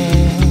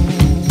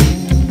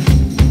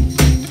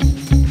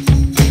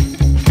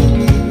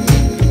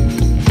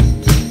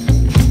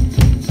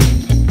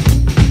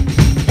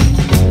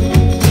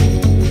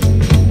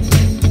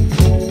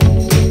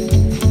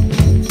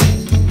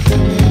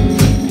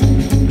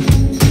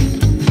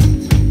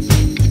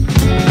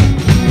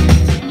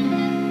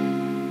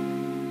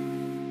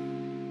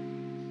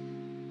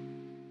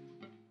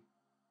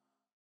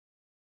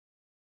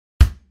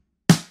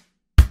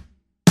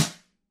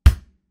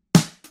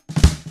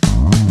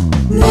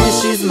寝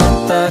静ま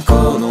った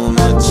この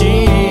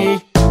街、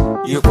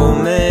横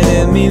目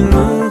で見る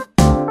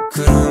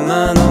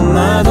車の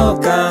窓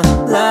か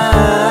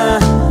ら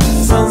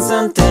さん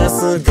さん照ら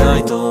す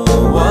街灯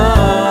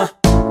は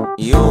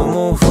夜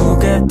も更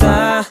け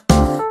た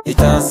い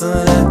たず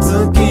ら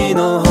月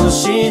の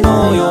星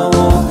のよう。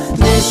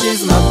寝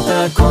静まっ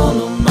たこ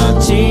の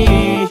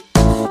街、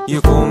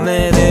横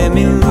目で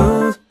見る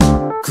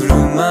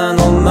車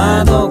の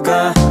窓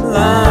か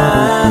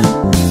ら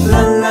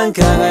ランラン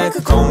輝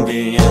くコンビ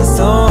ニエンスス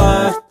ト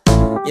ア、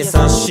優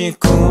し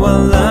く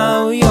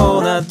笑うよ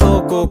うな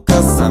どこ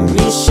か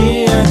寂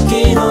しい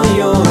秋の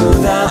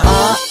夜だ。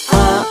あ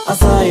あ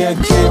朝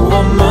焼け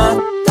はま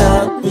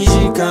た2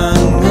時間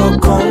後、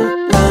こ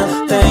んな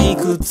退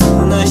屈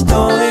な一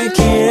人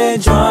きり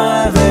ド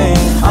ライビン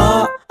グ。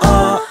あ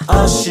あ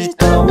明日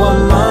は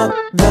ま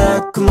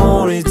だ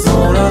曇り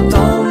空、ど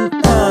ん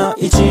な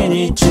一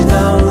日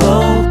だろ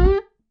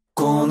う。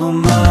この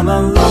ま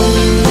まロンリ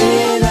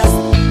ーナス、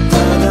た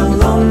だ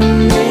ロン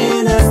リ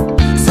ーナ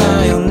ス、さ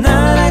よ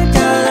ならか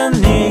ら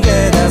逃げ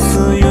出す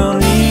よう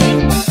に。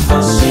明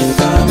日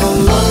も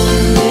ロン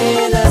リ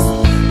ーナス、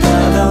た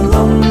だロ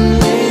ン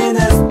リーナ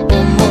ス、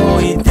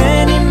思い出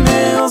に目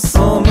を背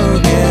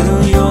け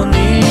るように。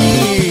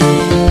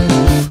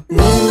眠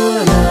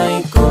らな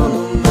いこの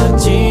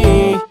街、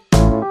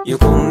横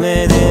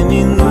目で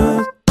見る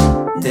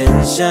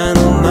電車の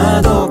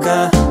窓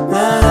か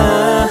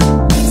ら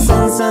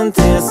さんさん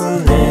照らす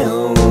ネ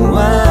オン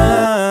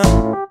は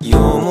夜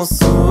も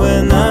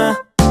末な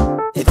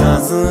下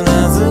手ずら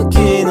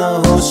月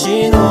の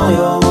星の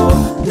よう。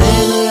眠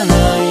らな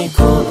い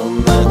この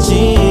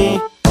街、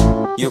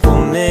横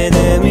目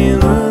で見る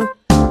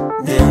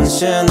電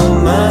車の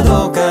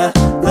窓か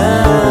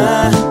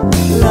ら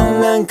ラ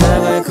ンラン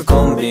輝く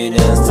コンビニエ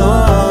ンススト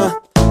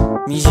ア、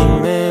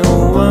惨め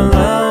を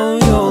笑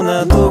うよう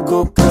など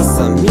こか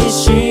寂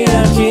しい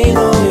秋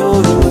の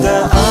夜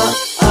だ。あ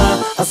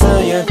あ朝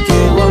焼け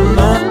は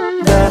ま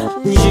だ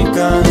2時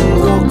間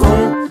後、こ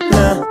んな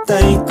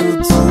退屈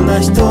な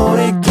一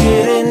人き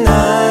りな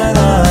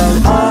ら。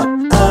あ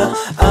あ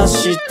明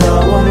日は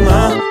ま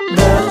だ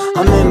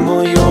雨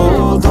模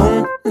様、ど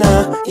んな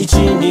一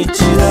日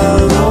だ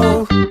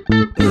ろう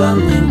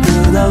Running to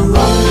the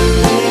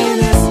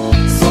loneliness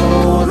So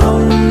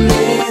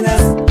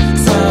loneliness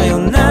さよ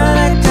なら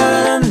か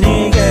ら逃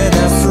げ出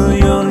す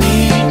ように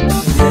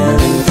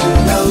Running to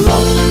the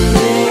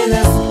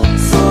loneliness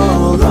So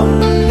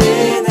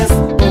loneliness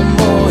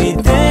思い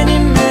出に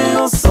目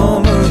を背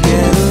け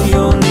る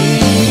ように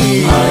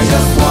I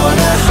just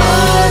wanna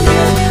hug you,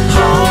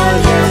 hug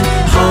you,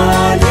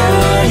 hug you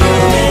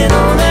夢の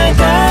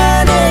中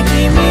で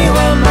君は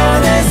ま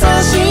だ優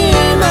しい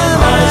ま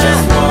ま I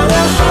just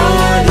wanna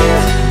hug you,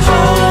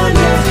 hug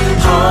you,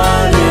 hug you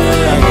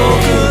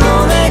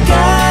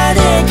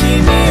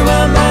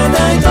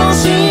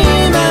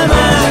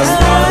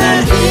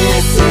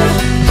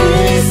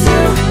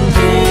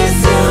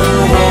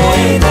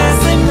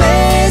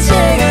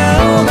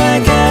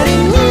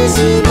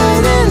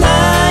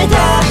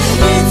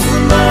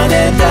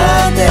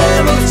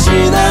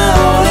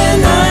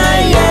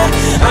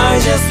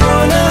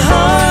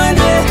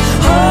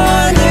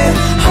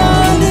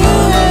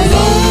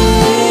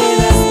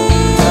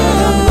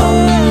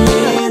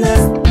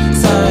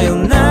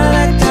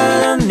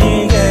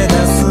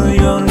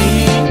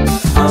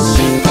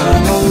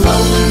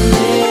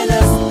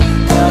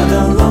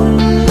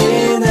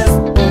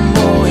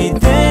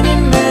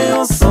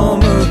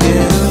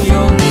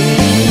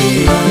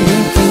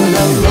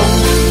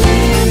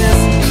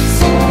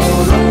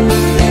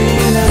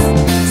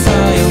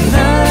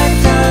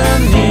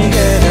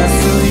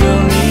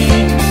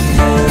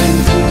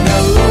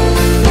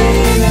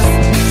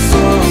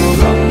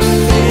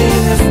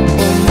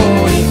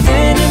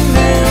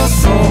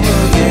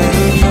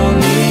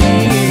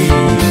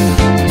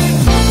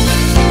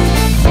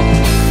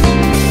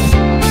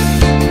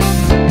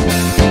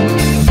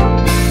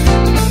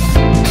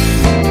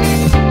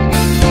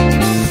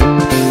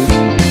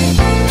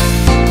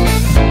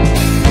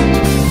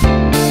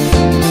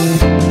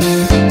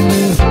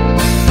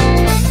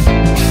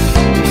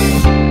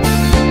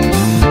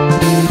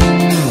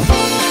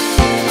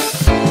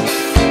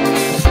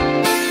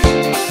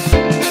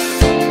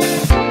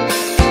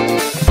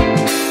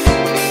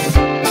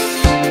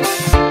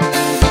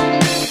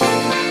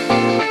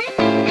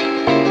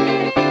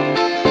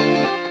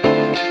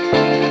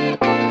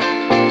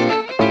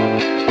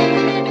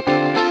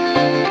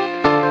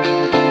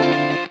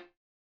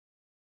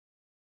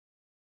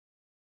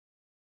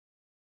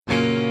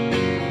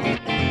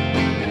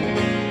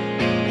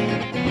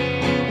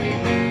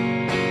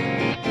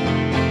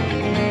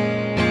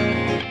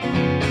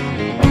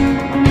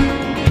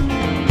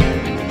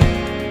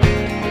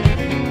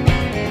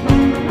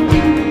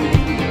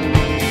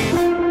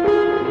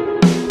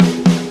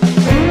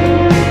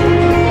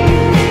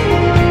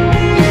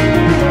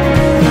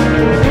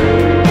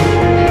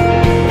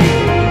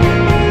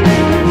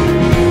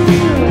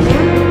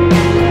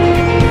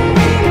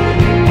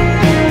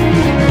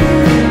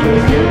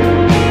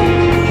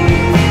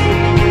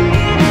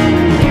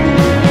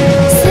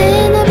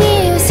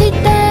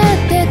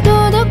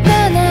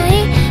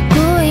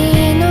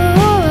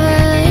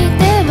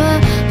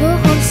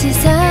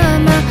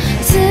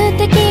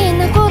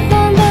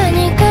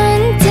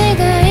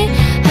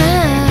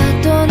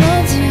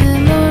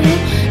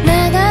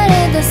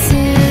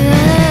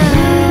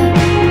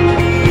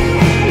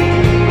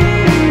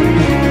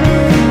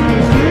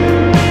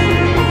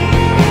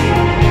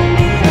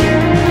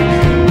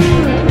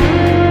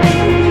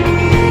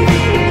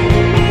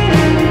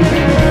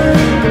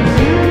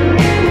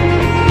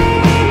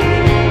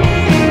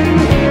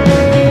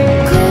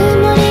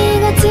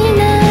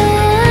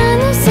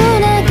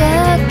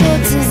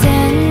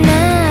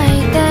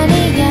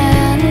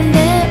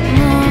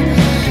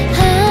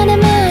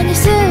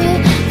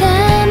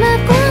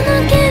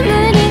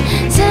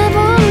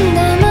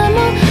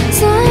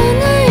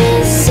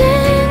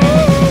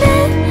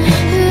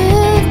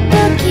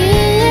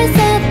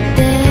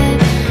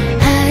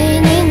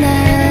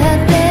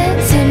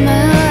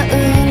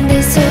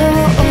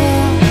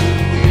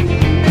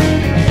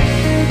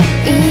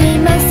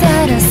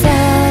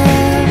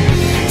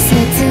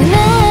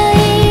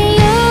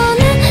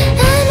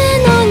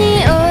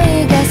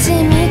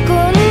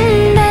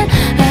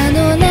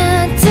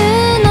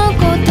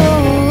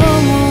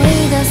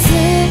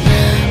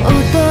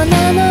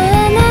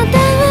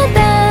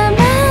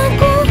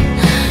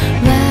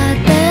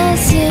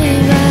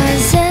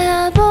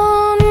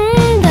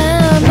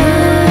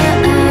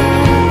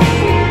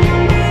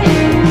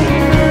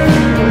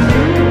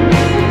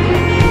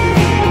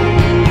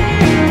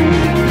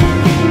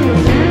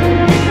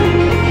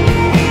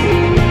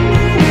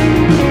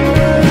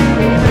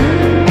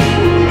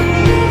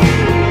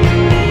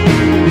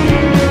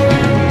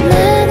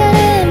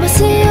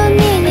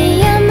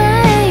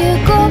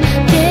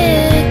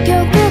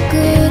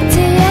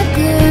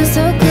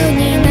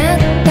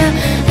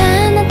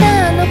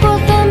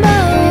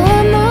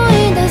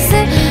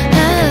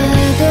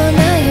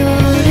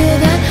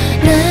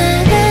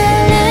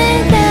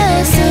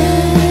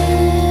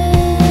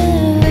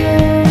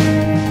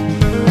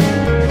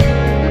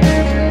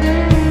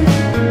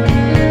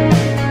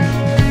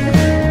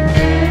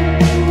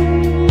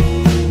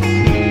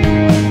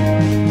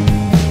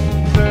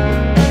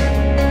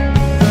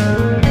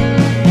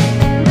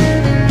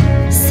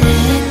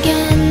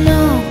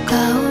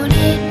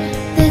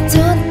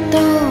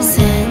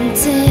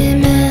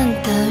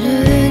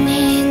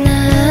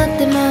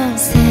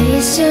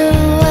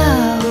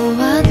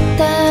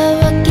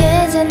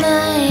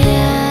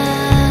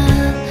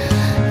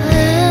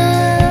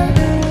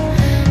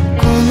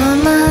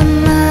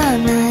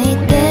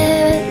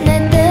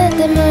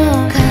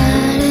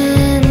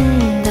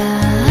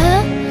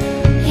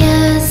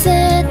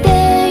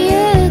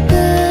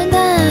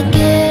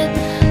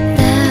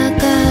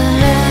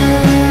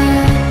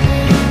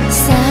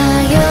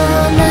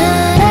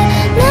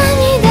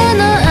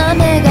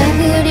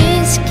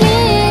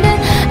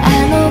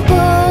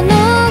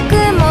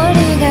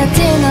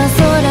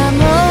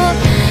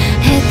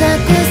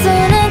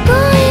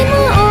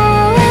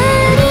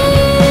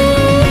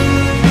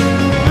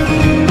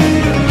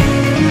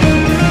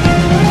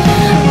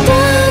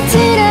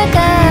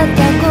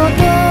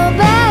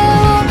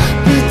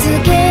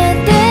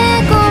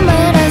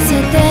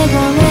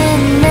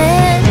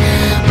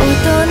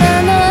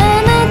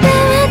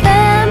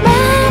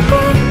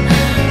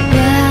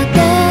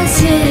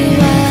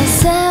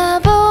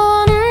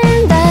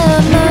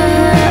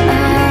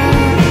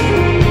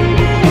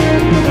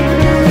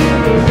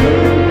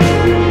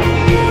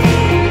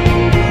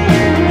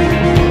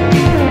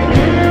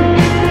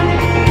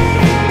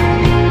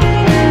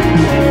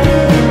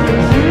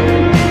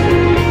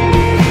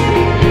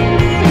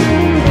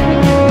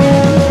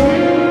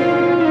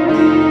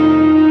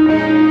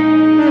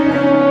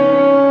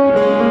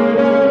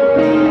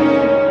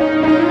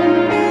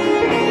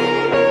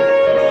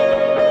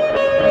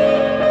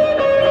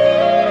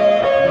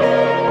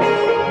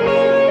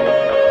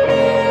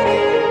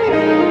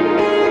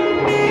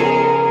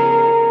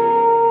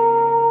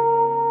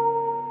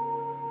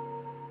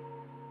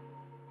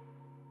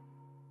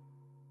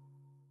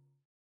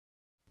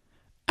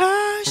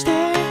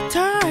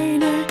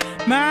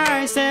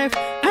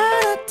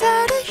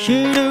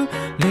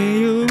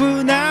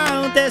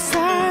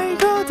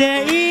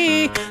て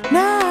いい、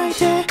泣い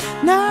て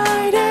な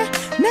いでな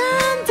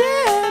んで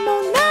も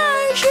な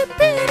い日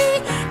々に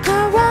変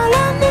わら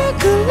ぬ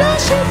暮ら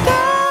し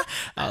が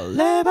あ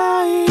れ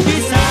ばいい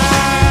さ。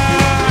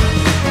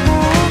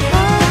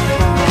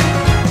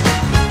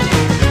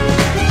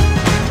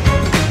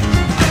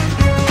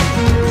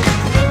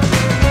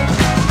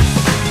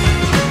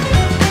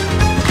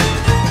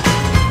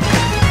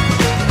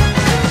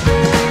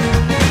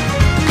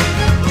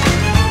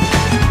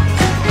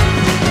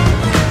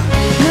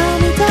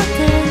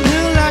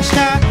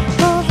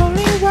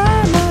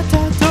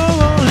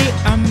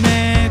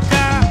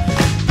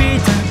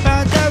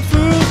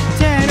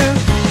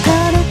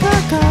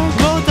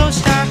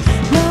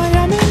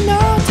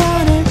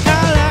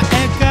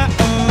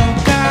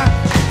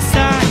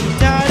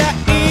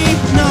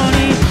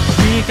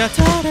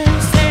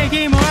正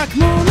義も悪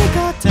も味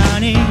方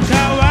に変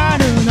わ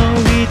るの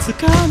いつ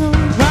かの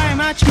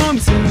過ちも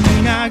水に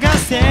流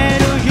せる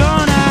よう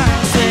な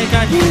世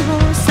界を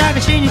探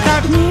しに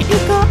旅に行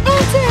こう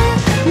ぜ。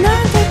な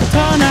んてこと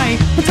ない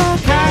もっと明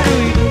る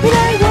い未来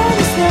を見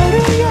せ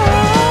るよ。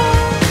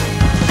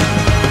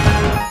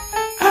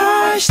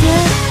愛して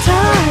た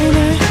いね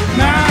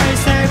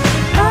myself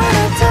あな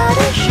た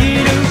で知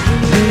る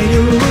理由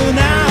な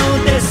ん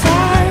て最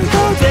高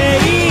で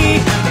い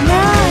い。泣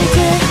いて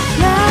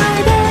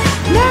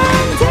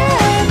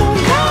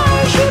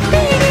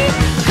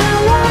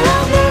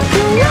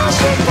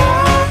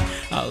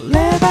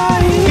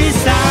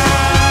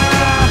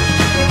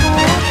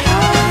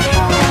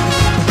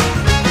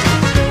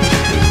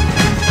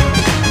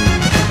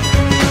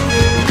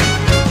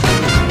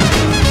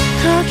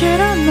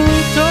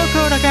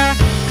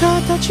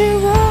形を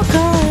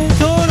変え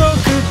届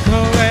く声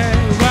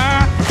は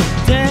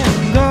伝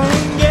言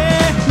ゲ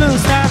ーム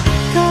さ。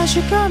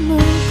確かむ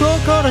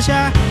心じゃ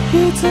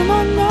いつも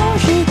の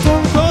一言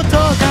が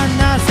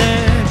なぜ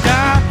か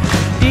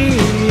イ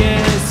エ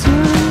ス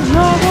昇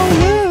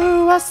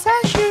る朝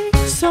日。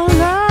空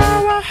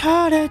は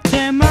晴れ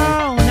ても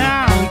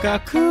なんか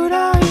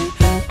暗い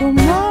重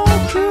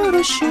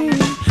苦しい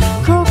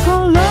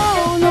心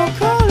残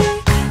り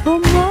思い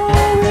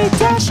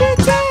出し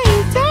て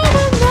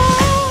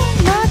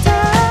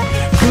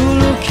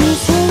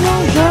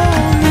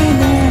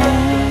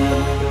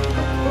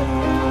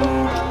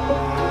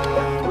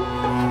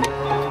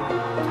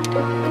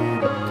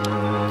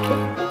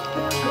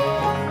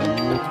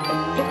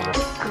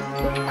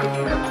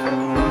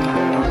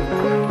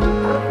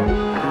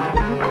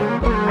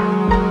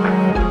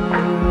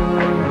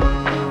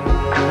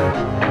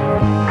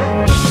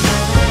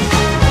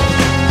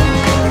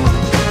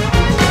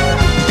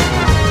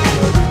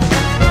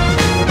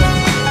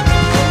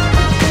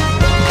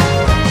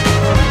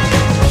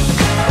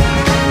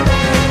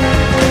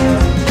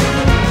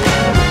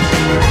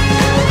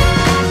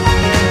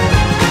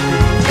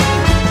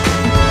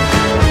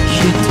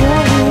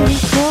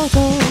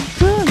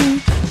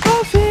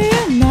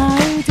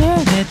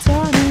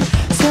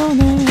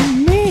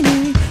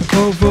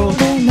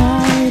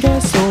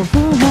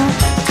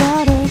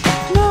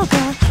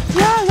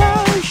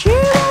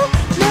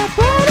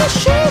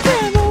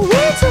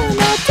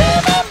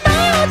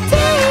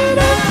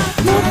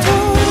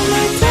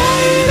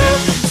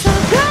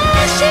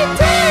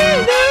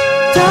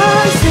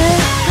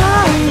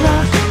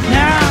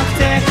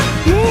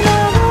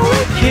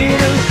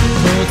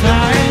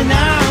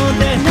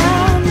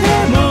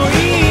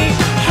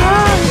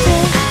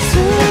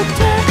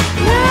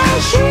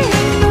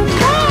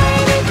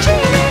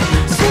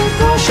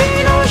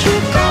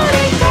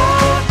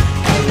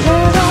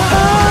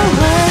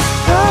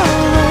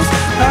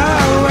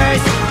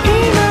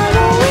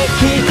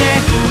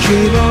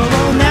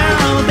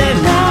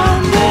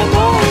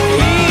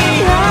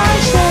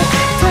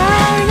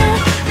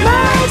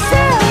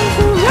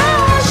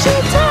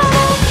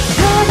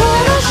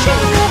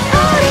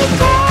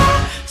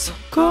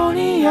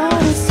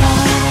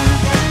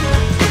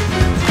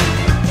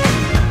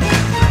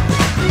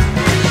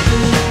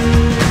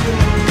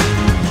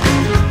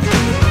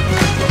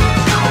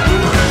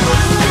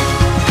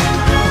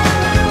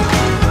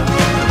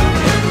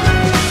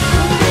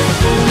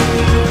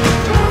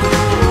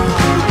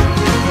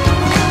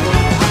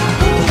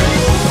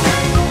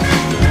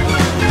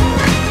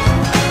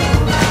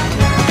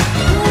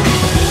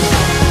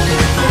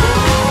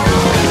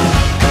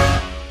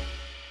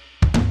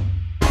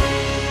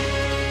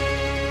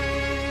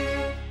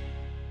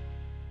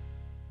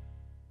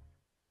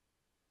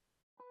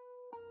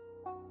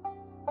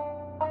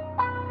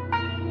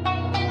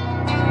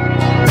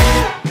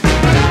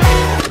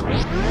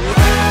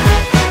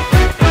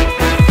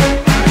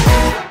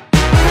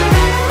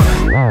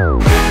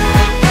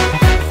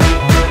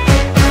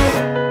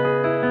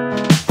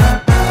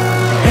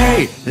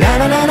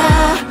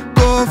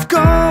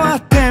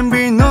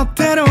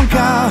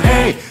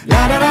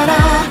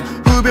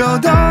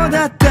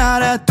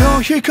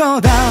飛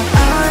行だ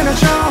愛の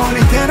情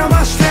に手伸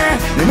ばして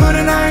眠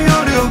れない夜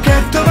を蹴っ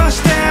飛ば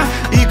して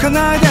行か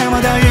ないで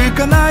まだ行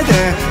かないで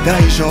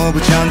大丈夫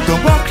ちゃんと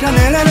僕ら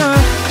寝れる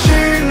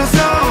真の層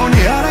に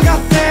抗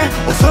って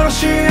恐ろ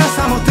しい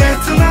朝も手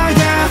つない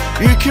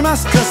きま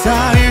すか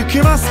さあ行き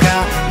ます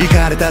か、行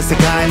かれた世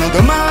界の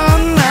ど真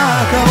ん中を。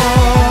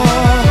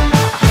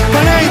パ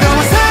レード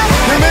もさ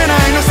やめな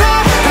いのさ、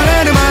垂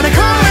れるまで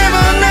声も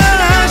鳴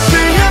らし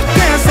合っ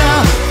てさ、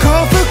幸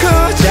福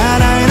じゃ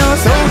ないの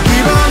そう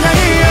希望が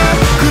いいよ、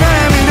暗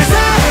闇でさ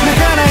泣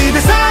かない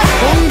でさ、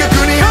音楽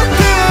によっ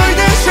ておい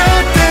でしょ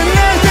って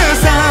泣いて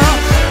さ、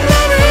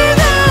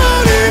涙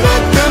にも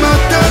っともっ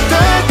と遠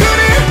く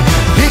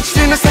に一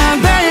時の三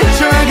大一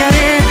丁上が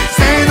り、せ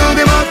ーの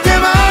でもって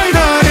もい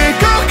どり行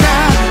こうか、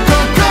心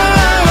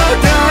を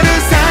踊る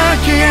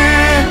先へ。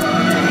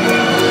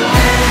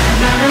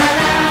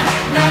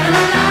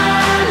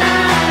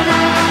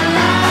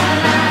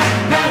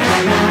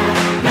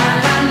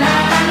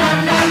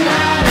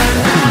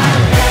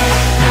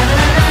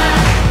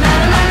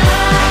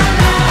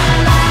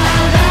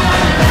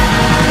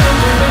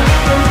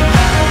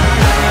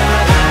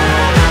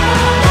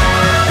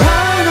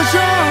愛の情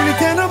に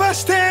手伸ば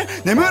して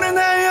眠れ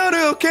ない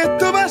夜を蹴っ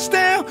飛ばして、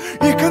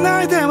行か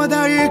ないでま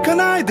だ行か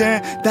ない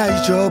で、大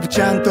丈夫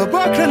ちゃんと僕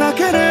ら泣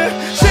ける、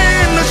真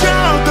の情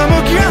と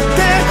向き合っ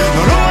て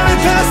呪われ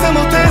た朝も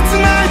手つ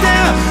ないで、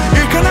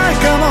行かない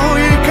かも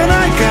行か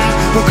ないか、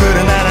僕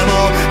らならも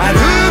う歩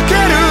ける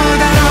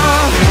だろ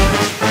う。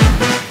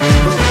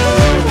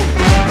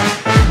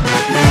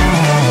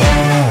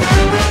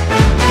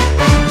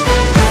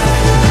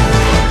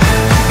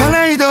パ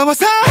レードも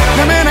さ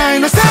やめない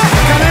のさ、枯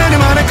れる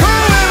まで声を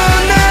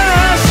鳴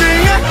らし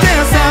合って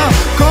さ、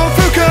幸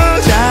福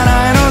じゃ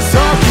ないのそ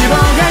う希望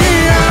がい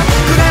いよ、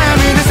暗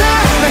闇でさ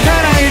泣か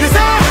ないでさ、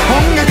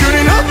音楽に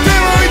乗って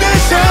おいで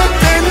しょっ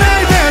て泣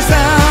いてさ、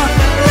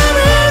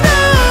涙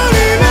に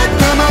もっ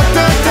ともっと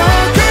遠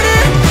く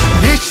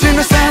に一瞬の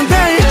三大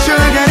一丁上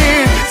が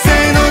り、せ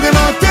ーのでも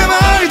っても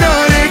いど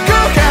り行こ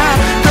うか、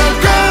心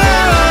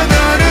を踊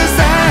る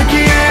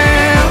先へ。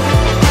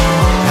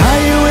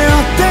愛をよ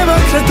って僕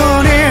らと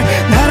に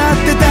習っ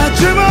てた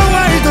呪文は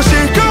愛し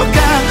こうか、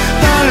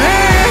パレ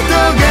ード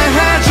が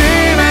始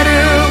まる。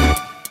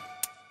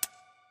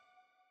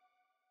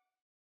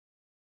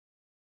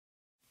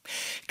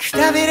く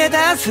たびれ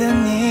たス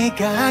ニー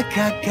カーか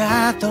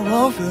かと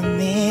を踏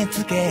み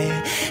つけ、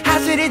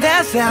走り出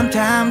すアン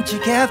タンチ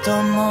ケッ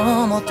ト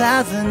も持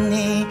たず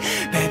に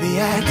Baby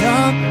I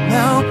don't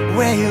know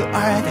where you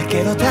are だ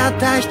けどたっ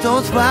た一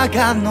つわ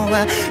かんの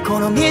は、こ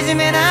の惨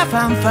めなフ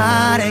ァンフ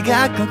ァーレ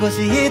が心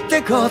地いいっ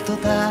てこと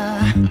だ。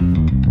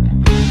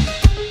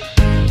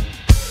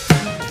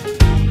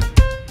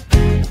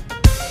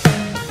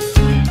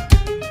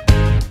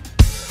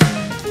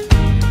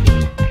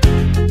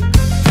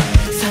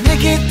冷め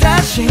切っ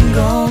た信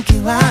号機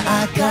は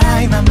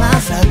赤いまま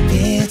錆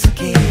びつ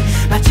き、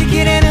待ちき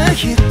れぬ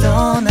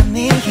人並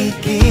み引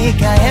き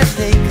返し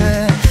ていく。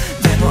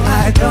でも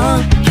I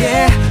don't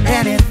care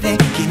anything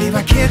君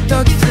はきっ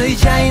と気づい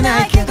ちゃい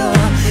ないけど、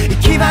行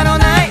き場の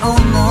ない想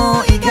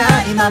い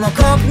が今も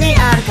ここに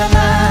あるか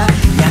ら、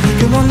闇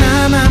雲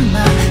なま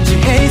ま地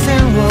平線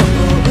を追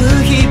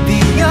う日々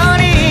よ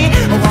り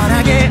I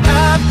wanna get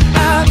up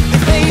up and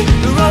play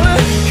the road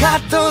葛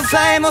藤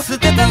さえも捨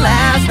てた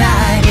last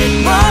night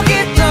もうきっ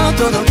と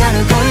届か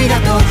ぬ恋だ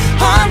と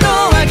本当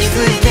は気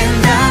づいて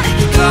んだ。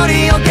独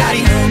りよが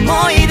りの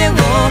思い出を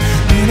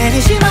胸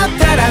にしまっ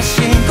たら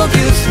深呼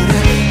吸する。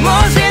も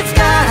しいつ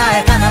か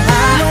会えたなら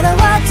笑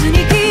わず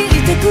に聞い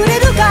てくれ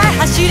るかい。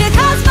走れ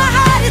cause my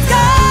heart is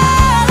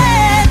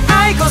calling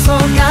愛こそが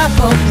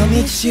僕の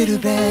道しる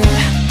べ。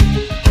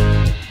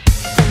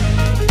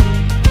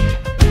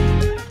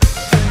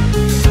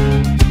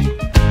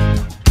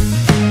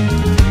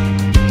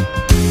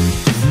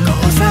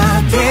交差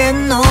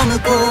点の向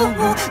こう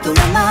をドラ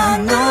マ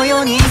の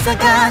ように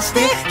探して、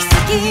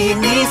奇跡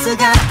にす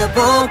がった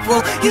僕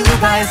を言う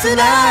場合す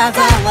ら嘲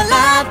笑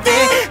って、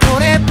こ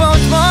れっぽっち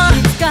も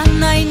見つかん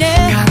ない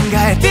ね。考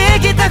えて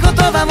きた言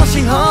葉も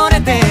しほれ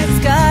て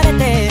疲れ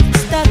て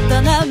したっ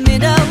た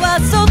涙は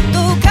そっと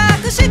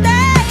隠して、もう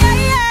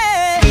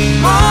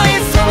い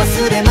っそ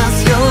忘れま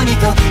すように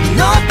と祈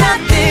ったっ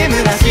て虚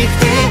しく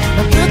て、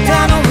まぶ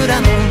たの裏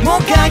の面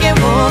影を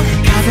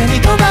風に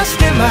飛ばし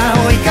ては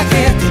追いか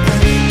けてく。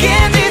現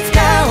実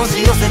が押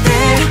し寄せて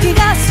時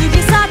が過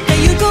ぎ去って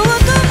ゆく音が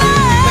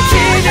She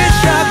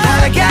just shot,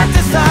 but I got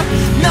to stop.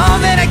 No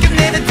man I can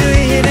never do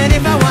it even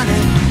if I want it.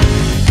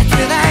 I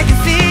feel like I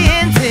see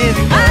into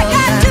the world. I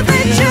got to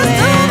pictures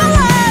of my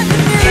life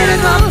with you. It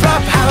is not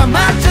pop, how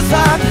much is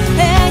up.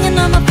 Hanging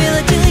on my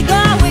pillow till it go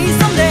away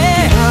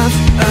someday. Up,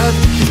 up,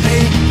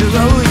 pay the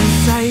road.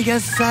 最後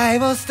最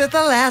後捨てた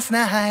last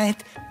night。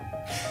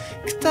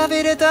くた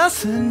びれた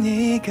ス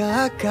ニー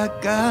カーか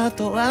か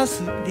とは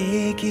擦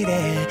り切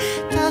れ、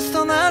ダス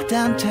トな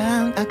ダウンタ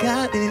ウン明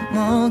かり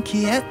も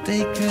消えて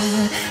いく。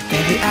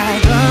 Baby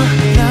I don't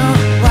know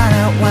what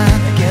I want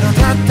だけど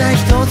たった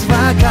一つわ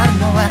かる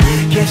のは、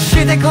決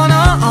してこの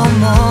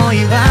想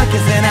いは消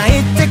せない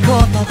って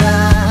こと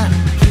だ。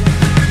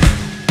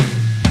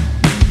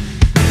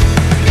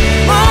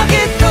もうき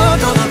っと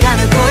届か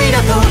ぬ恋だ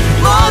と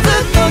もうず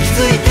っと気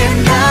づいて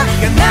んだ。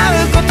叶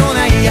うこと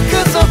ない約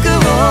束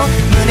を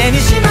胸に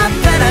しまっ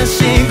たら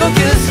深呼吸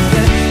する。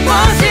も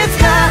しいつ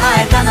か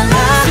会えたなら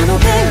その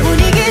手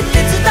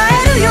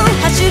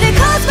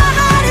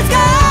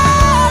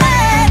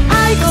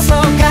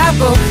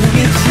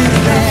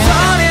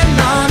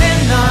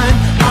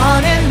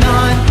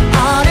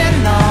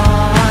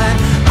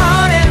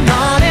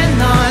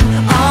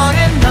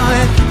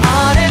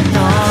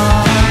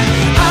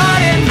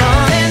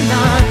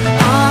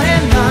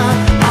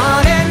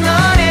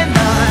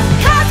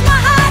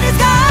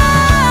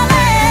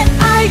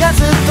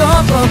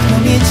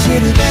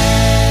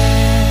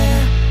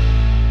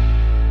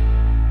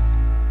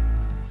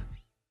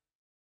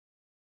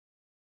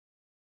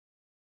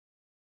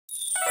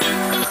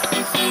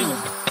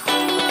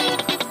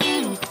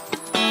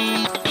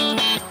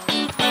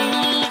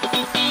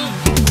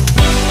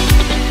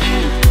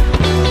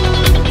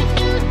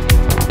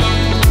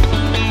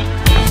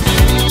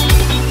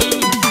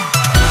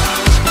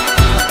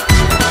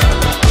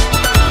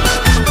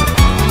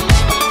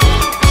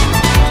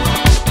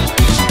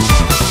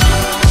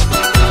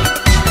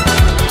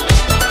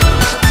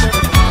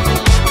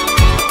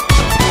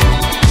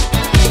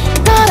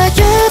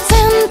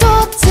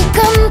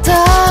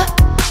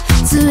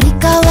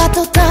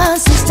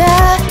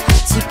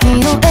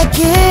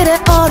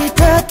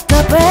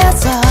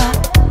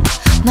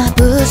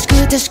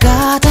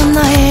ゃ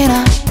ない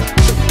な。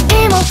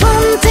今フォ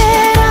ンテ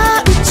ラ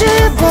宇宙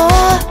を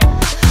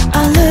歩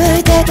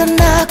いてか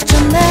なくちゃ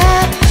ね。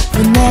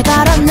船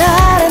から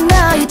なれ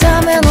ない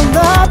ためのロ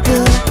ープ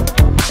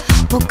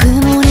僕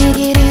も握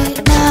り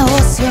直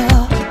すよ。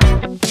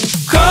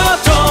子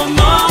供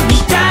み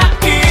た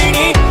いに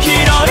拾い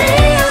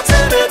集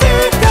めて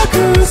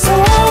隠そう。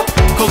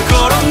心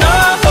の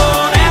骨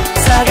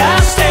探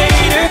してい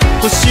る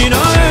星の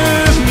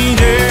海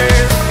で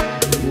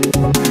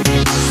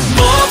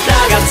僕ら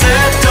がずっ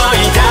と抱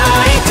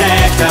いて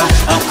きた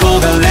憧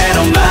れの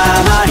ま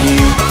まに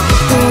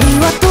鳥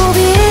は飛び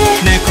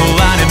猫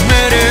は眠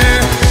る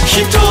人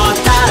は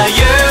ただ夢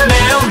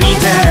を見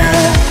てる。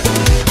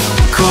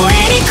恋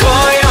に恋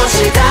をし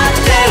たっ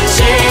てる血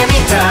み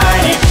た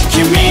いに君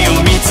を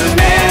見つ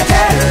めて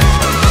る。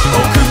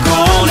億光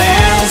年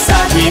先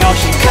の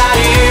光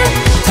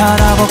ただ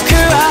僕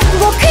は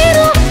僕の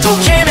と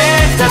きめ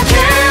くだけ。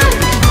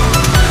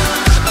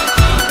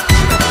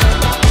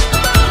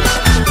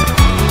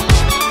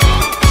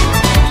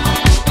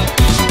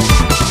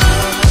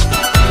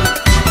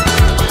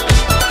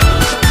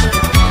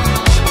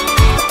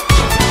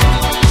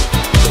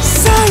最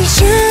終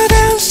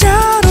電車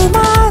の窓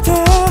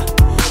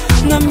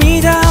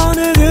涙を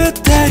拭っ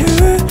てる。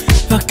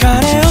別れ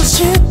を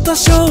知った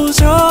少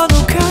女の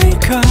回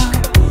か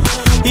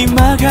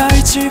今が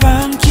一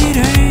番綺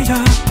麗だ。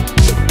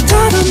た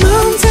だ漫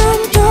然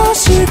と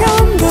しが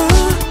んだ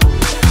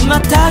ま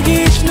た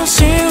ぎきの神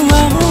話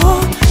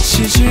も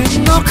詩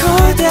人の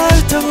声で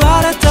歌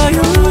われた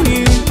よう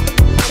に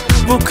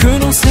僕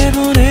の背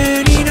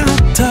骨になっ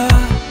た。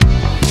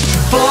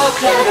僕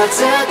らが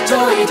ずっと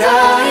抱い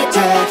て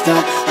きた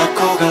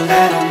憧れ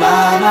のま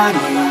まに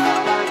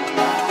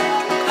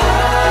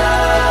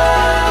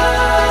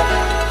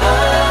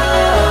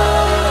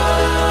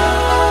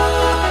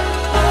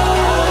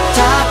た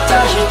った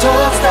一つ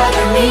だけ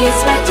見つ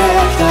めて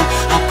きた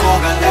憧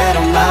れ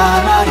のま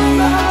まに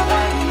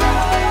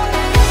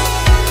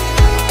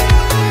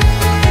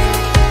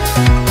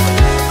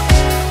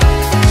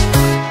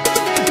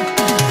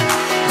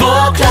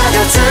僕らが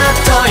ずっ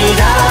と抱い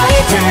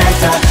てき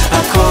た憧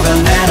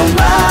れのま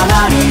ま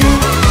に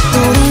鳥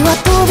は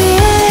飛び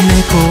猫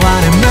は